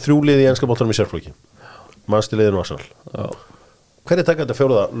 það eru 3 lið í enska boltanum í sérflokki. Manchester liðin og Arsenal. Já. Hverju taka þetta 4.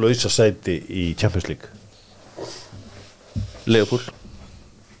 lausa sæti í Champions League? Liverpool.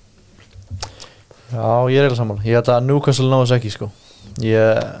 Já, ég eiginlega sammála. Ég held að Newcastle náðast ekki sko.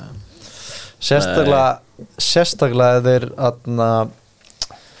 Sérstaklega þeir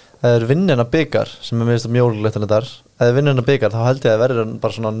vinnina byggar sem minnst mjólulegt en þetta þeir vinnina byggar þá held ég að verður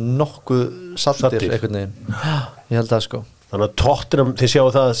bara svona nokkuð sattir einhvern veginn. Ég held það sko. Þannig að Tottenham, þið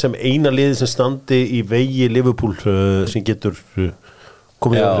sjáu það sem eina liði sem standi í vegi Liverpool sem getur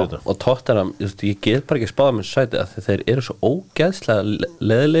komið yfir þetta. Og Tottenham, ég get bara ekki spáða með sæti að þeir eru svo ógeðslega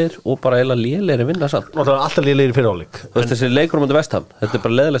leðilegir og bara eiginlega lélegir að vinna samt. Það er alltaf lélegir fyrir áleik. Þessi leikur á West Ham, þetta er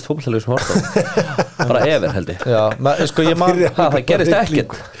bara leðilegst fótboltalegur sem horta bara ever held ég. Já, sko ég man það gerist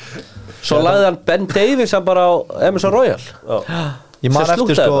ekkert. Svo lagði hann Ben Davies bara á Emerson Royal. Já. Ég man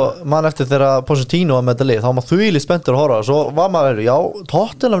eftir þegar Pochettino var með þetta lið, þá var maður þvílið spenntur að horfa, svo var maður, já,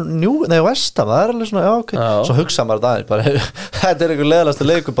 Tottenham, West Ham, það er alveg svona, já, ok, svo hugsa maður þetta bara, þetta er einhver leðalasti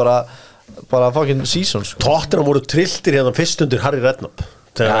leikur bara fucking seasons. Tottenham voru trilltir hérna fyrst undir Harry Redknapp,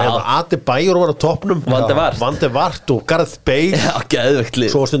 þegar Adebayor var á toppnum, Van de Vaart og Gareth Bale, já, geðveikt lið,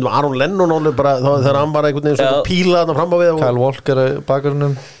 svo stundum Aaron Lennon alveg bara, þegar hann var einhvern veginn svona píla þarna fram á við Kyle Walker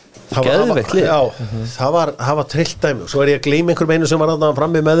bakgrunum. Það var trillt dæmi og svo er ég að gleyma einhverjum einu sem var þarna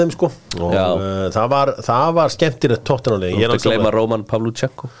frammi með þeim sko og það var skemmtilegt Tottenham-lið. Ég er að gleyma Roman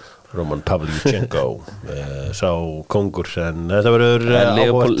Pavlyuchenko sá kongur, en þetta verður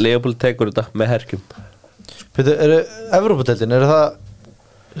Leopold tekur þetta með herkjum. Pétur, Evrópudeildin, það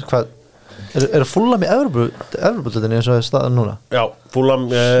hvað Fulham í Evrópudeildinni eins og er staðan núna? Já, Fulham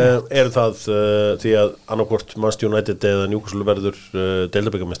það því að annarkvort Manchester United eða Newcastle verður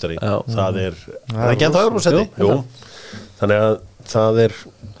deildabikarmeistari. Það er ekki ennþá Evrópusetti. Jú, þannig að það er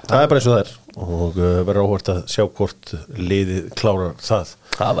bara eins og það er og verður áhvert að sjá hvort liðið klárar það.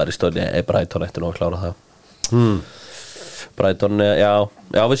 Það var í stöðni Brighton eftir nú að klára það. Brighton, já,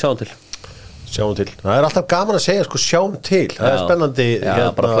 við sjáum til. Það er alltaf gaman að segja sko sjáum til. Það er spennandi.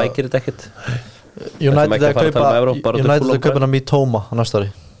 Já, bara flækir þetta ekkert. United að kaupa hann Mitoma á næsta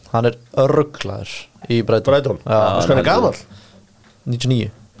ári. Hann er örglaður í Brighton. Sko hann er gamall?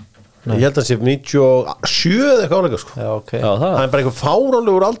 99. Ég held að hann sé 97 eða eitthvað álega sko. Já, ok. Það er bara eitthvað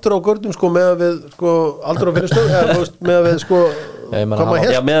fáránlegur aldur á görnum sko með að við sko aldur á fyrirstörf eða með að við sko koma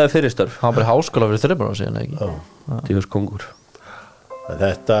hér. Já, með að fyrirstörf. Hann bara í háskóla fyrir 3 ára síðan ekki. Tífurs kongur.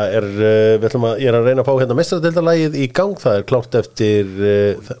 Þetta er, ég er að reyna að fá hérna meistaradeildarlagið í gang, það er klárt eftir,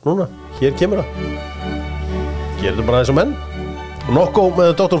 núna, hér kemur það. Gerir þetta bara eins og menn. Nokko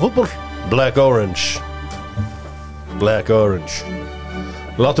með Dr. Fútbol, Black Orange.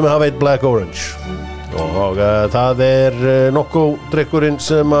 Látum við hafa eitt Black Orange. Og það er Nokko drikkurinn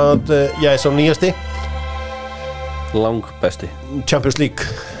sem að, ég er sá nýjasti. Lang besti. Champions League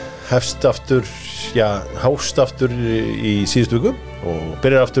hefst aftur, hást aftur í síðustu viku og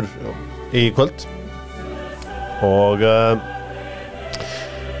byrjar aftur í kvöld og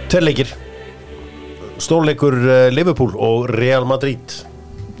 2 leikir, stórleikur Liverpool og Real Madrid.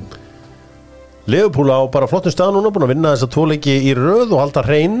 Liverpool á bara flottum stað núna, búin að vinna þessa 2 leiki í röð og halda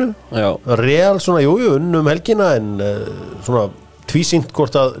hreinu. Real svona, unnum helgina en svona tvísýnt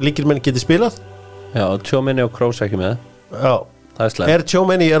hvort að líkilmenn geti spilað. Já, Tjóminni og Kroos ekki með. Já, er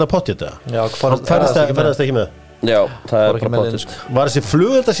Tjóminni, er það pottið þetta? Já, ferðast ekki með? Já, það er bara pottið. Var þessi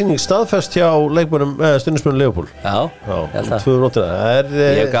flugeldasýning staðfest hjá leikmönnum, stundinspönnum Liverpool? Já, ég held það.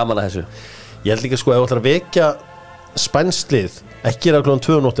 Ég hef gaman að þessu. Ég held líka sko, ef þú ætlar að vekja spænslið ekki gera klukkan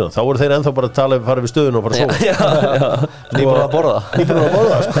 2 nóttina, þá voru þeir ennþá bara að tala fara við stöðun og fara að sofa. Nýbúin að borða.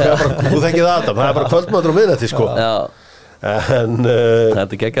 Þú þekkið það, Adam, það er bara kvöldmatur á miðnætti, sko. En þetta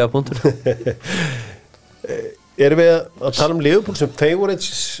er geggjaða punktur. Erum við að tala Liverpool sem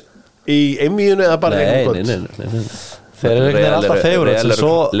favorites í einvíðinu eða bara einhvern kvöld? Nei. Þeir eru alltaf favorites.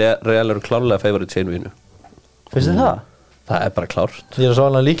 Real eru klárlega favorites í einvíðinu. Finnst þið það? Það er bara klárt. Ég er svo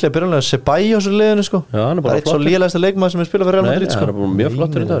alveg líklega byrjanlega Ceballos í liðinu sko. Já, hann er bara flottur. Það er eitt svo líðalegsta leikmaður sem er spilað fyrir Real Madrid sko. Nei, hann er bara mjög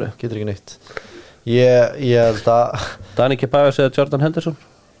flottur í dag. Getur ekki neitt. Ég held að Dani Ceballos eða Jordan Henderson?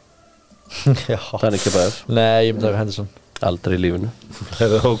 Já. Dani Ceballos. Nei, ég myndi að Henderson. Aldrei í lífinu.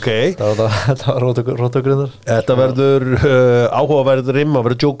 Ok. Það var rótagrindar. Þetta verður áhugaverður rimma.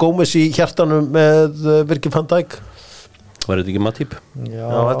 Verður Joe Gomez í hjartanum með Virgil van Dijk? Verður þetta ekki Matip? Já,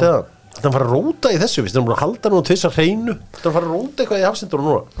 þetta er það. Þetta er að fara að róta í þessu, við erum búin að halda nú tvisa hreinu, þetta er að fara að róta eitthvað í hafsendur og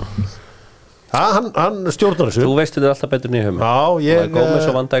núna. Hann stjórnar þessu. Þú veist þetta alltaf betur nýjum. Já, ég... Það er Gómez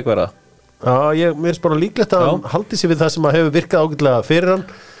og Van Dijk vera. Já, mér er bara líklegt að hann haldi sig við það sem að hefur virkað ágætlega fyrir hann.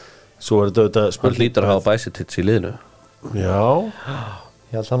 Svo er þetta spurning. Hann lítur að hafa Bajsetic í liðinu. Já.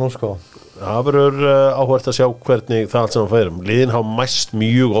 Ég held það nú sko. Það verður áhvert að sjá hvernig það allt saman færum. Liðin hafa mæst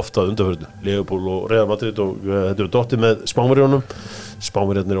mjög ofta undanförnu. Liverpool og Real Madrid og þetta eru dottið með Spánverjónum.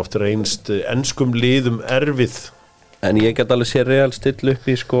 Spánverjarnir er ofta reynst enskum liðum erfið. En ég get alveg sér Real stilla upp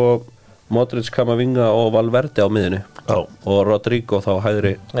í sko Modric, Camavinga og Valverde á miðinu. Já. Og Rodrigo þá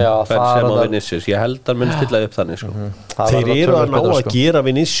hægri Benzema og Vinicius. Ég held að mun stilla upp þannig sko. Þeir eru að ná að gera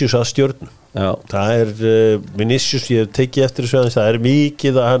Vinicius að stjörnu. Já. Það er Vinicius, ég hef tekið eftir þessu aðeins, það er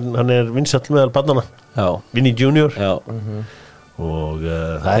mikið að hann er vinsall meðal barnana. Já. Vinny Junior. Já. Og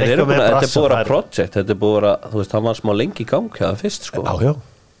það er eitthvað með brassa. Þetta er búið að project, þetta er búið að, þú veist, hann var smá lengi í gang það fyrst sko. Já.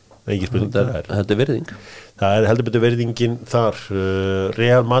 Ekki spurning. Þetta er virðing. Það er heldur betur virðingin þar.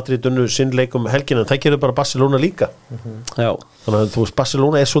 Real Madrid unnu sinnleikum helgina, það gerir bara Barcelona líka. Já. Þannig að þú veist,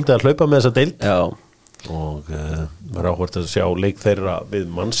 Barcelona er svolítið að hlaupa með þessa deild. Já. Og maður áhvert að sjá leik þeirra við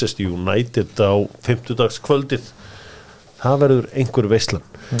Manchester United á 50-dagskvöldið. Það verður einhver veislan.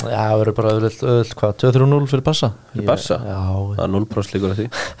 Já, það verður bara öðvöld hvað, 2-3-0 fyrir Barca. Fyrir Barca? Já. Það er 0% líkur að því.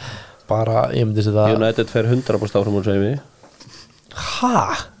 Bara, ég myndi sér það. United fer 100% áfram úr segið við.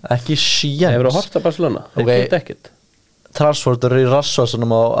 Ekki séns. Hefur þú hort að Barcelona? Þeir geta ekkert. Transford er í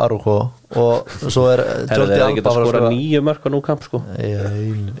Rasvarsunum á Araujo og svo er Jordi Alba geta skora 9 mörk á nú kamp sko.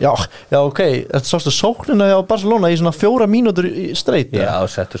 Já, ok. Þetta sástu sóknina á Barcelona í svona 4 mínútur straight. Já,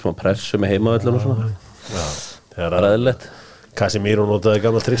 settu smá pressu með heimaöllum og svona. Já, það er ræðilegt. Casemiro notaði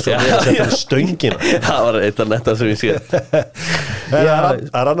gamla trikk og setja stöngina. Það var eitt af netta sem ég sé. Það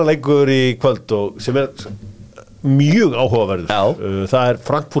er annar leikur í kvöld og sem er mjög áhugaverður. Það er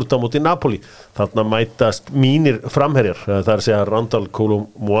Frankfurt á móti Napoli. Þarna mætast mínir framherjar, það er að segja Randal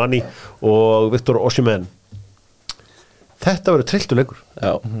Kolo-Muani og Victor Osimhen. Þetta verður trilltur leikur.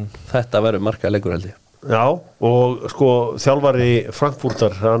 Já, þetta verður markaða leikur held ég. Já, og sko þjálfari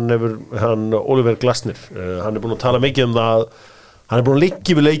Frankfurtar, hann Oliver Glasner, hann er búin að tala mikið um það, hann er búin að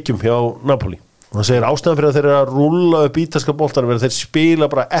liggja við leikjum hjá Napoli. Hann segir ástæðan fyrir að þeir eru að rúlla upp ítalska boltanum er að þeir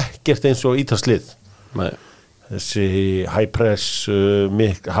spila bara ekkert eins og ítalsk lið. Nei. Þessi high press,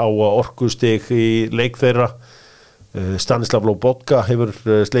 háa orkustig í leik þeirra. Stanislav Lobotka hefur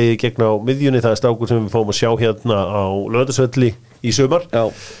slegið gegn á miðjunni, það er strákur sem við fáum að sjá hérna á Laugardalsvelli í sumar.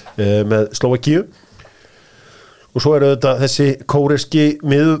 Með Slovakíu. Og svo er þetta þessi kóreski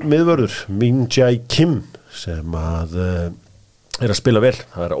miðvörður Min Jae Kim sem að er að spila vel.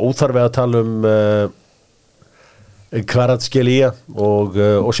 Það er óþarfi að tala um Kvaratskhelia og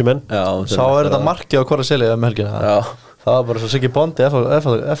Osimhen. Sá er þetta markið á Kvaratskhelia um helgina. Já. Það var bara svo Siggi Bondi Já.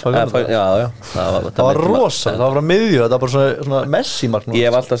 Það var rosa, það var frá miðju, það var bara svona Messi-mark. Ég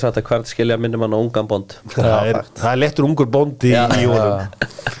hef alltaf sagt að Kvaratskhelia minnir mann á ungan Bond. Það er lettur ungur Bondi í honum.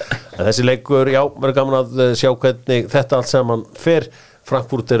 Þessi leikur, já, verður gaman að sjá hvernig þetta allt saman fer.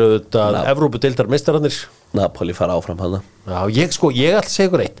 Frankfurt eru auðvitað Evrópudeildarmeistararnir. Napoli fara áfram hana. Já, ég alltaf segja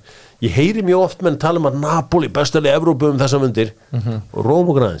ykkur eitt. Ég heyri mjög oft menn tala um að Napoli bestalið Evrópu þessa mundir og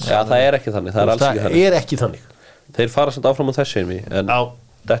Róm og græðins. Já, það er ekki þannig, það er alls ekki þannig. Það er ekki þannig. Þeir fara samt áfram á þessu einmi, en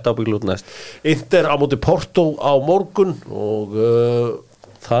þetta ábygglu út næst. Inter á móti Porto á morgun og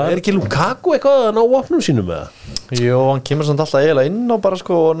það er ekki Lukaku eitthvað að ná vopnum sínum með það? Jó, hann kemur samt alltaf eiginlega inn og bara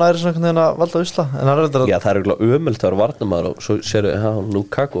sko og næri svona hvernig að valda usla. Já, það er eiginlega ömult að vera varnarmaður og svo séru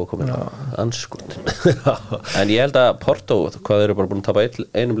Lukaku að koma inn anskot. En ég held að Porto, hvað eru bara búin að tapa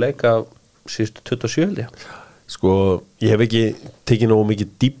einum leik af síðustu 27 held ég. Sko, ég hef ekki tekið nógu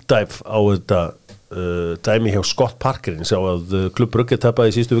mikið deep dive á þetta dæmi hjá Scott Parker. Ég sá að Club Brugge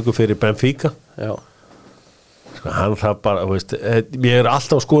tapaði í síðustu viku fyrir Benfica. Já. sko, hann bara, veist, ég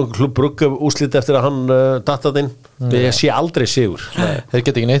alltaf að skoða Klúbb Brugge úrslit eftir að hann dattað inn, ég sé aldrei sigur. Þeir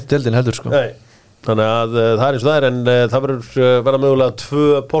geta ekki neitt deildin heldur sko. Nei, þannig að það eins og það en það verða mögulega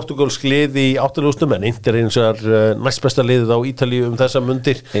 2 portugalsk lið í 8. úrslitum en Inter eins og næstbesta liðið á Ítalíu þessa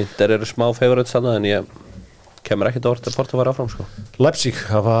mundir. Inter eru smá favorites annað en ég kemur ekkert orð að Porto var áfram sko. Leipzig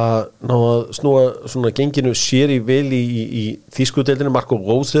hafa náð að snúa svona genginu sér í vel í þýskudeildinni. Marco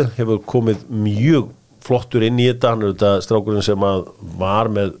Rose hefur komið mjög flottur inn í þetta, hann þetta strákurinn sem að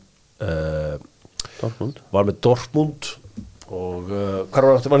var með Dortmund og hvað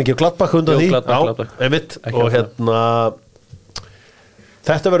var hann ekki Gladbach undan því? Gladbach. Og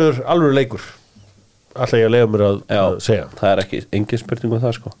þetta verður alveg leikur alltaf ég að leiða mér að segja. Það er ekki engin spurning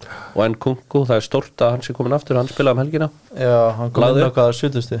það sko. Og en Kunku, það stort að hann sé komin aftur, hann spilaði helgina. Já, hann kom inn okkar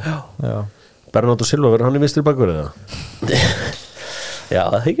 70. Já. Bernardo Silva, verður hann í vinstri bakverði eða? Já,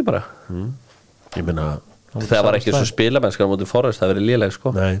 það ekki bara. Ég meina það var ekki svo spilamennskar á móti Forrest, það verið léleg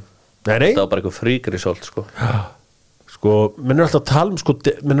sko. Nei. Það var bara eitthvað fríkrisólt sko. Sko, menn alltaf að tala sko,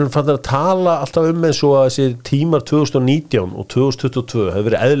 menn fann að tala alltaf eins og að þessi tímar 2019 og 2022 hefur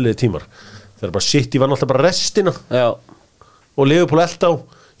verið eðlilegir tímar. Það bara City var náttúrulega bara restina. Já. Og Liverpool elta á.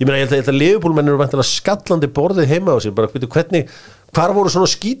 Ég held að Liverpool menn eru vantilega skallandi borðið heima á sér, bara hvernig, hvar voru svona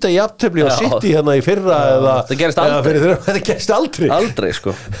skýta í jafntefli og City hérna í fyrra eða það gerist aldrei. Þetta gerist aldrei. Aldrei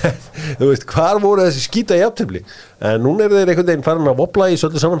sko. Þú veist, hvar voru þessi skýta í jafntefli? En núna eru þeir einhvern veginn farin að vopla í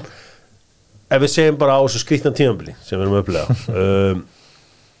svolítið saman. Ef við segjum bara á þessu skrýtna tímabili sem við erum að upplega.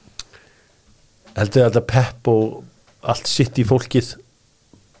 Heldur þetta Pep og allt City fólkið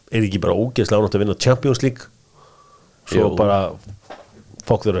er ekki bara ógeðslega ánægt að vinna Champions League svo bara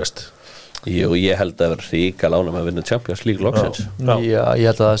fuck the rest. Jú, ég held að vera ríka lánum að vinna Champions League loksins. Já, ég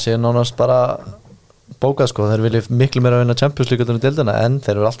held að það sé nánast bara bókað sko, þeir vilja miklu meira að vinna Champions League utan í deildina en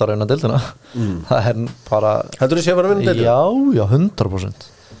þeir eru alltaf að vinna deildina. Það er bara heldur þú sé að vera að vinna deildina? Já,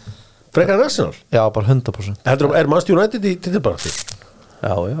 100%. Frekar en Arsenal? Já, bara 100%. Heldur þú, Manchester United í titilbaráttu?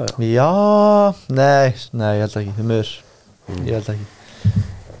 Já, nei, ég held ekki, þið miður. Ég held ekki.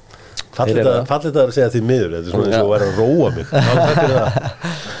 Fallið það að segja því miður, þetta er svona eins og að vera að róa mig.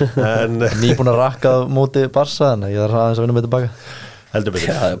 Nýbúin að rakka móti Barca, en ég þarf aðeins að vinna með tilbaka. Heldur betur.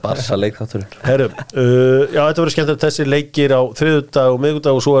 Já, það er Barca leikþátturinn. Herru, já, þetta voru skemmtilegt þessi leikir á þriðjudag og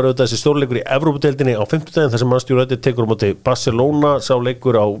miðvikudag og svo er auðvitað þessi stórleikur í Evrópudeildinni á fimmtudaginn þar sem Manchester United tekur á móti Barcelona, sá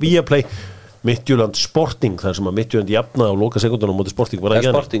leikur á Viaplay, Midtjylland Sporting, þar sem að Midtjylland jafnaði á loka sekundunum á móti Sporting.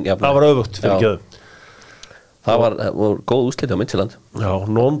 Það var öfugt fyrir gjöðu. Það var góð úrslit á Midtjylland. Já,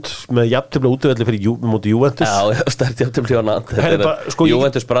 Nond með jafntefli útivelli fyrir móti Juventus. Já, stærkt jafntefli á Nond.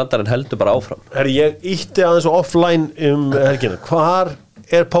 Juventus brandarinn heldur bara áfram. Ég ítti aðeins offline helgina. Hvar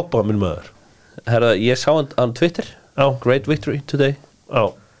er Pogba minn maður? Ég sá hann á Twitter. Já. Great victory today. Já.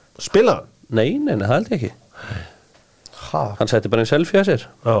 Spila hann? Nei, það held ég ekki. Hann setti bara einn selfie að sér.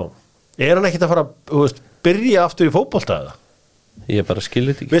 Já. Er hann ekkert að fara að byrja aftur í fótbolta eða? Ég bara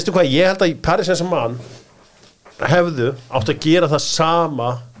skilur þetta ekki. Veistu hvað, ég held að Paris Saint-Germain hefðu átt að gera það sama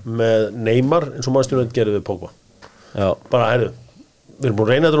með Neymar eins og Manchester United gerði við Pogba. Já. Bara, við erum búin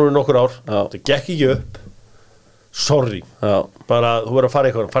að reyna þetta núna í nokkur ár. Já. Það gekk ekki upp. Sorry. Já. Bara, þú verður að fara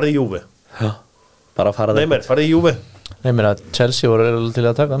eitthvað. Farið í Juve. Já. Bara fara það. Neymar, farið í Juve. Nei, mér að Chelsea voru til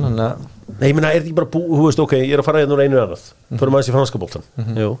að taka hann. Nei, ég meina, er þetta ekki bara þú veist, ok, ég er að fara hérna úr einu annað. Förum aðeins í franska boltan.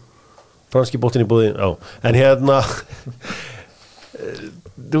 Jú. Franski boltin í búði, já. En hérna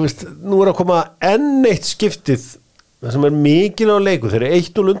þú veist, nú er að koma enn eitt skiptið það sem er mikilvægur leikur, þeir eru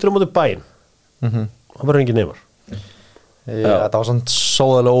 1-0 undir á móti Bayern. Það var engin Neymar. Já, það var svona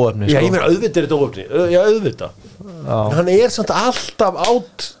sóðalega óöfni. Já, ég meina, auðvitað er þetta óöfni. Já, auðvitað. En hann er samt alltaf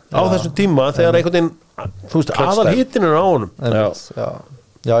átt á þessum tíma þegar einhvern veginn, þú veist, aðal hittin er á honum.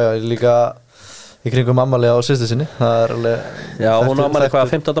 Já, líka í kringum ammali á sýstu sinni. Það er alveg... Já, hún ammali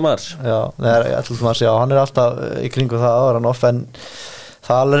hvað, 15. mars? Já, neða, 11. mars, já, hann er alltaf í kringum það áður hann off, en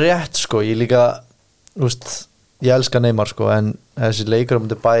það er alveg rétt, sko. Ég líka, þú veist, ég elska Neymar, sko, en þessi leikur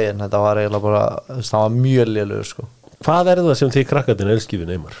til Bayern, þetta var eiginlega bara, það var mjög lélegur, sko. Hvað er það sem þið krakkarnir elskið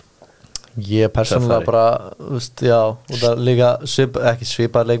við Neymar? Ég persónulega bara, þú veist, já, og það líka ekki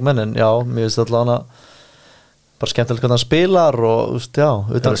svipar leikmenn, en já, mér finnst alltaf hana bara skemmtilegt hvernig hann spilar og, þú veist, já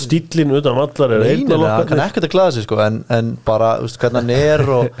stíllinn utan allar er heilnalokkarnir. Hann kann ekkert að glæða sig, sko, en bara, þú veist, hvernig hann er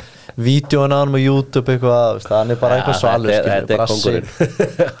og vídeóin á hann með YouTube eitthvað, þú veist, hann er bara eitthvað svalur, þetta er kongurinn.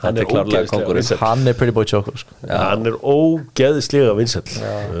 Hann er klárlega kongurinn. Hann er pretty boy choco, sko. Hann er ógeðslega vinsæll.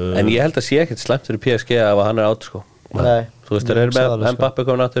 En ég held að sé ekkert slæmt fyrir PSG ef hann er átt, sko. Nei. Þú veist, þeir eru með Mbappé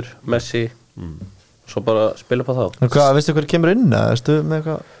komin áttur, Messi, svo bara spila på þá. En hvað, veistu hver kemur inn, veistu með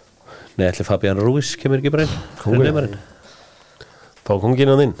eitthvað? Nei, ætli Fabián Ruiz kemur ekki bara inn. Fá konginn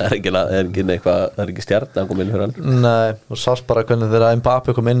á þinn. Það er ekki stjarn að koma inn fyrir hann. Nei, og sást bara hvernig þegar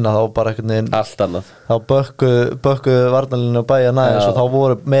Mbappé kom inn þá bara einhvern veginn allt annað. Þá bökkuðu varnarlínu og bæja næs og þá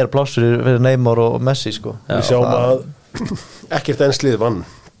voru meira plássur fyrir Neymar og Messi sko. Við sjáum að ekkert enslið vann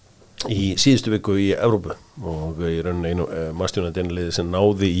í síðustu viku í Evrópu og í rauninni einu mannstjónandinliði sem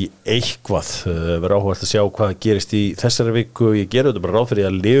náði í eitthvað verður áhugavert að sjá hvað gerist í þessari viku. Ég gerði þetta bara ráð fyrir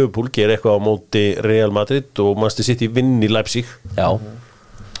að Liverpool gerir eitthvað á móti Real Madrid og Manchester City vinn í Leipzig. Já.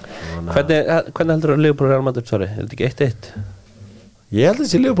 Hvernig heldur þú Liverpool og Real Madrid, sorry? Er þetta ekki 1-1? Ég held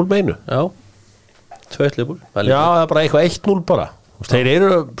þessi Liverpool meinu. Já. 2-1 Liverpool. Já, það er bara eitthvað 1-0 bara. Þeir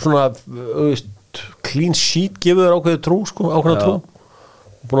eru svona clean sheet gefur þér ákveðu trú sko, ákveðna trú.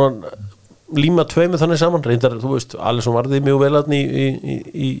 Búin að líma tveimur þannig saman reyndar, þú veist, Alisson varði mjög vel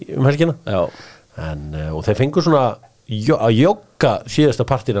í helgina. Já. Og þeir fengur svona að jogga síðasta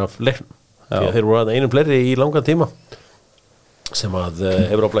partin af leiknum því að þeir voru að einum fleiri í langan tíma sem að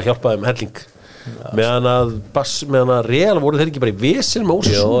hefur ábúinlega hjálpað helling meðan að Real voru þeir ekki bara í vesen með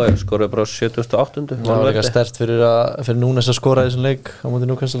ósins. Jó, skoruðu bara á 78. Það var eitthvað sterkt fyrir Núnes að skora í þessum leik á móti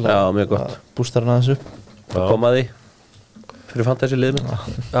Newcastle. Já, mjög gott. Bústar hann aðeins upp. Komaði fyrir fantasy-liðinu.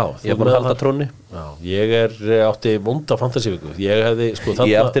 Já, ég er búin að halda trónni. Já, ég átti vonda fantasy-viku. Ég hefði sko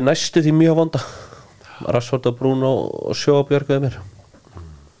þarna. Ég átti næstu því mjög vonda. Rashford og Bruno og Sjó björguðu mér.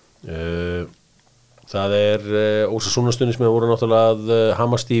 Það Ósasuna-stundin sem voru náttúrulega að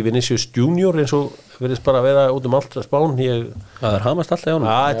hamast í Vinicius Junior eins og verðist bara að vera út allt að Spán. Það hamast alltaf í honum.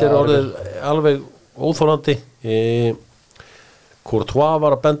 Þetta orðið alveg óþolandi. Courtois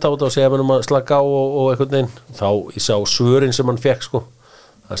var að benda á þetta og segja hann að slaka á og einhvern veginn. Þá ég sá svörin sem hann fekk sko.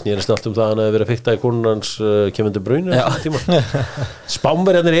 Það snerist allt það að hann hefði verið að fikta í konun hans Kevin De Bruyne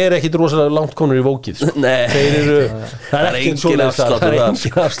Spánverjarnir eru ekkit rosalega langt konur í vókið sko. Það er engin afsláttur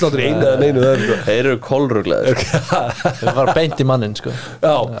í einu eða neinu. Þeir eru kolruglaðir Þeir var beint í mannin sko.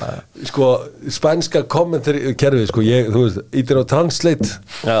 Já, sko spænska kommentari kerfið sko, þú veist, ítir á translate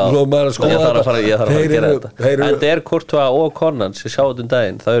og maður að skoða þetta. Ég þarf að gera þetta. En það er Courtois og Conan sem sjá þetta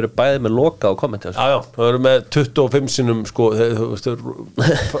daginn, það eru bæði með loka á kommenti. Já, það eru með 25 sinnum sko, þú veist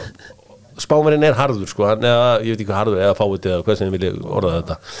Spánverinn harður sko, ég veit ekki hvað harður eða fáið eða hvað sem ég vilja orða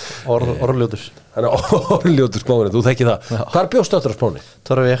þetta. Orðljótur. Hann orðljótur Spánverinn, þú þekki það. Hvað bjóstu áttur á Spáni?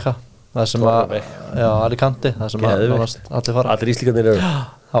 Torrevieja, það sem að Alicante, það sem að allir fara. Allir íslíkarnir eru.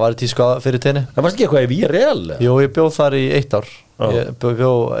 Það var í tísku fyrir tenni. Það varst ekki eitthvað í Villarreal? Jú, ég bjóð þar í 1 ár. Ég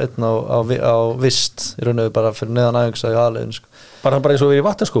bjóð einn á Vist í rauninu bara fyrir neðan æfingarstað í aðleginu sko. Bara eins og verið í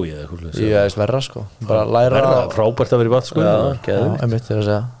vatnarskói eða eitthvað? Ég veist verra sko. Bara læra. Frábært að vera í vatnarskói. Já, einmitt þegar að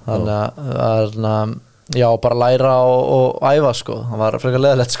segja. Þannig að, já, bara læra og æfa sko. Það var frekar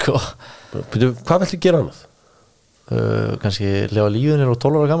leiðilegt sko. Hvað viltu gera annað? Kannski lifa lífinu og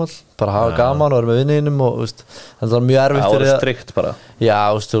 12 ára gamall. Bara hafa gaman og vera með vinninum og það var mjög erfitt. Það var strikt bara. Já,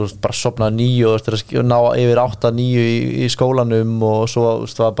 bara sopna 9 og ná yfir 8-9 í skólanum og svo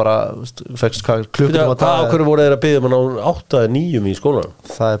var bara fekst klukkutíma á dag. Hvað ákveður voru þeir að biðja mann á 8-9 í skólanum?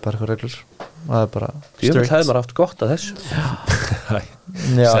 Það er bara eitthvað reglur. Það er bara strikt. Ég hefði maður haft gott að þessu.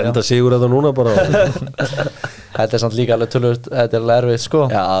 Senda sigur að það núna bara. Þetta er samt líka alveg tölvöld, þetta er alveg erfitt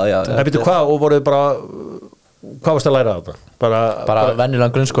sko. Já. Það byrju hvað og voruð bara hvað varst að læra þetta? Bara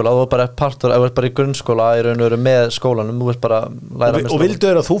venjulegan grunnskóla, þú bara partur, ef þú ert bara í grunnskóla í raun og veru með skólanum, þú veist bara læra með skólanum. Og vildu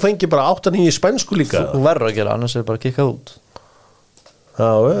þeir að þú fengi bara 8-9 í spænsku líka? Þú verður að gera, annars er bara að kikka út.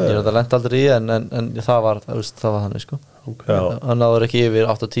 Ég þetta lent aldrei í en það var þannig sko. Þannig að það er ekki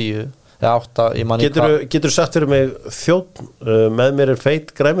yfir 8-10 eða 8 í manni. Getur sagt fyrir mig þjónn með mér er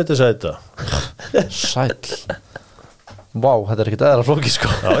feit græmetisæta? Sæll. Vá, þetta er ekkert eðra flókið sko.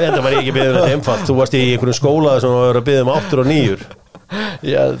 Já, þetta var ég ekki beðið um þetta einfalt. Þú varst í einhverju skóla sem var að beðið um 8 og 9.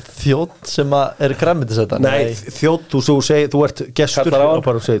 Já, þjónn sem er græmetisæta. Nei, þjónn, þú ert gestur og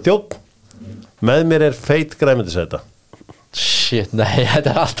bara segir þjónn, með mér er feit græmetisæta. Shit, nei,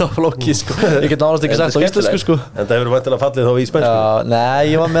 þetta er alltaf flókið sko. Ég get nánast ekki sagt á íslensku sko. En það hefur væntanlega fallið þá í spænsku. Já, nei,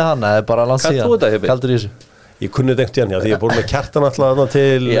 ég var með hann, það er bara langt síðan. Hvað þú þetta, Kaldur í þessu? Ég kunni þetta einhvern veginn, því ég er búin með kjartan alltaf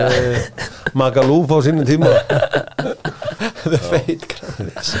til Magaluf á sínum tíma. Það er feit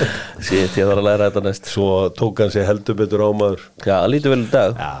græmetisæta. Shit, ég þarf að læra þetta næst. Svo tók hann sig heldur betur á maður. Já, lítur vel í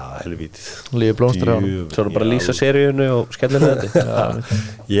dag. Já, helvítið. Lífið blómstur á hann. Svo er bara að lýsa seríunu og skellinu þetta.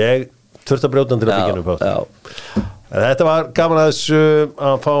 Ég þurfti að brjóta hann til að byggja upp á þetta. Þetta var gaman að þessu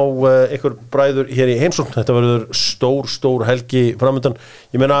að fá einhver bræður hér í heimsókn. Þetta verður stór helgi framöndan.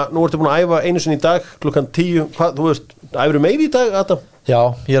 Ég meina, nú ertu búin að æfa einu sinni í dag klukkan 10. Hvað, þú veist, æfirðu meiri í dag, Adam? Já,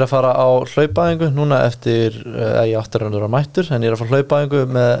 ég er að fara á hlaupaæfingu núna eftir, ég áttur að vera mættur, en ég er að fara hlaupaæfingu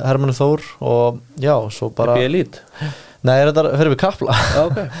með Hermanni Þór og já, svo bara... Er ég lít? Nei, þetta fyrir við kapla.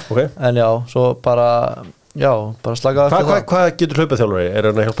 Okay. En já, svo bara Já, bara slaka eftir það. Hvað getur hlaupaþjálfari?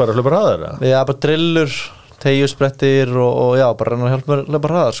 Hann að hjálpa að hlaupa hraðar? Já, bara drillur, tegjusbrettir og já, bara reyna að hjálpa mér að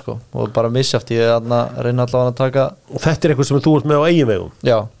hlaupa hraðar sko. Og bara misjátt, ég reyna allavega að taka. Og þetta eitthvað sem þú ert með á eigin vegum?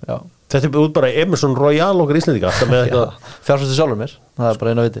 Já. Þetta út bara Emerson Royal okkar Íslendinga alltaf með eitthvað. Fjárfæstu sjálfur mér, það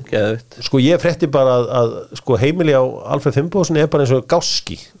bara eina viti. Sko ég frétti bara að sko heimili á Alfred Finnbogason bara eins og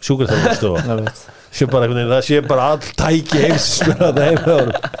gáski sjúkraþjálfarstofa. Það sé bara all tæki heims spyrðað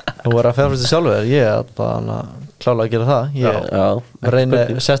heimlega. Þú verður að fjárfæstu sjálfur, ég bara klálega að gera það. Ég reyni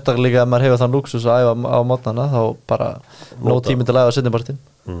sérstaklega líka að maður hefur þann lúksus að æfa á mótnana, þá bara nóg tími til að æfa seinnipartinn.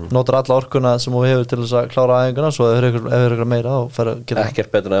 Notar alla orkuna sem þú hefur til þess að klára æfinguna, svo ef þau hefur eitthvað meira þá fer að gera ekkert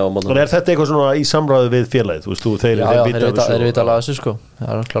betur en að æfa á mótnana. Og er þetta eitthvað svona í samráði við félagið? Þú veist, þeir vita alveg þessu sko.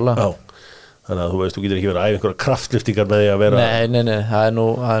 Já, klálega. Þannig að þú veist, þú getur ekki verið að æfa einhverja kraftliftingar með því að vera. Nei, það er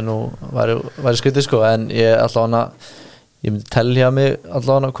nú væri skrítið sko, en ég myndi telja mig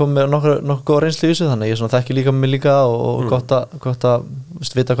allavega að koma með nokkuð góð reynslu í þessu, þannig að ég þekki líka mig líka og gott að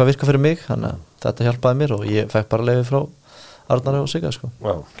vita hvað virkar fyrir mig, þannig að þetta hjálpaði mér og ég fekk bara leyfi frá Arnari og Sigga sko.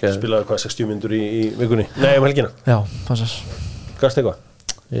 Spilaði hvað 60 mínútur í vikunni? Nei, helgina? Já, passar. Gast eitthvað?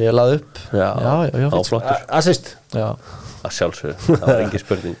 Ég laði upp. Já, flottur. Assist? Já. Að sjálfsögðu, það var engin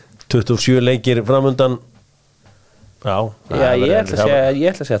spurning. 27 leikir framundan. Já, ég ætla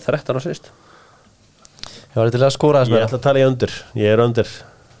að segja 13 assist. Ég var til að skóra þess meira. Ég ætla að tala ég er undir.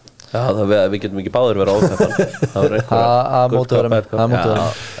 Já, við getum ekki báður vera óþefan. Það móti vera mér.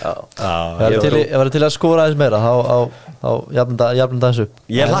 Ég var til að skóra þess meira, þá jafnum þessu.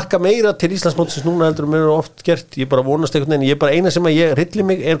 Ég hlakka meira til Íslandsmótsins núna heldur mér oft gert. Ég bara vonast einhvern veginn. Ég bara eina sem að ég hrylli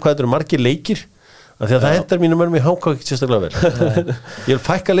mig hvað þetta eru margir leikir. Af því að það hendar mínum í Háká ekki sérstaklega vel. Ég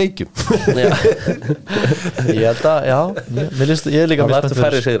fækka leikjum. Ég held að, já, ég er líka mismenn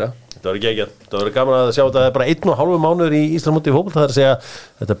fyrir sigra. Það var ekki ekki, það var gaman að sjá að það er bara 1,5 mánuður í Íslandsmóti í fótbolta, það er að segja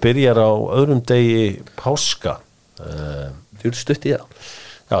þetta byrjar á öðrum degi páska. Þú ert stutt í það.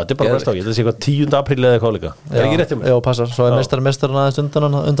 Já, þetta er bara næsta á, ég held að segja hvað 10. apríl eða eitthvað líka. Er ekki rétt um? Já, passar, svo er mestarinn aðeins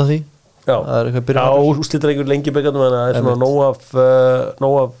undan því. Já, úrslitarengur lengi byggandum en það er svona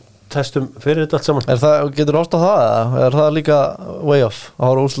nóg af testum fyrir þetta allt saman. Getur þú ást á það eða er það líka way off að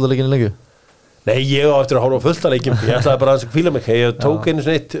horfa úrslitaleikinni lengi? Nei, ég á eftir að horfa á fullt að leikjum. Ég ætlaði bara að hvíla mig. Ég tók einu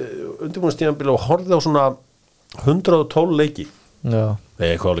svona eitt undirbúinnstímabil og horfði á svona 112 leiki. Já. Nei,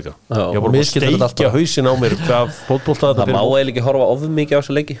 eitthvað líka. Ég var bara að steikja hausinn á mér hvað fótbolta þetta fyrir. Það má eiginlega ekki horfa of mikið á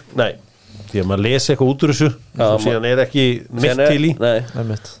þessu leiki. Nei, því að maður lesi eitthvað út úr þessu sem síðan er ekki mitt til í.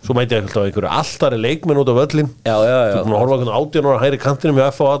 Svo mæti ég alltaf einhverju alltari leikmenn út á völlin. Já. Þú búin að horfa á 18 ára hægri kantinum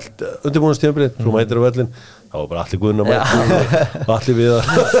hjá FH allt undirbúinnstímabilið. Svo mætir á völlin. Það var bara allir guðin að mæta og allir við að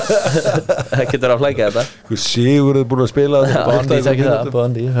það getur að flækja þetta. Hvað Sigurður búin að spila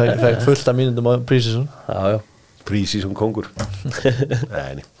Bondi fekk fullt af mínundum á Prísísson. Já. Prísísson kongur.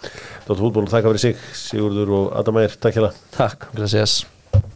 Nei. Dóttur fútból, þakka fyrir sig Sigurður og Adam Meyer, takk hjá það. Takk. Gracias.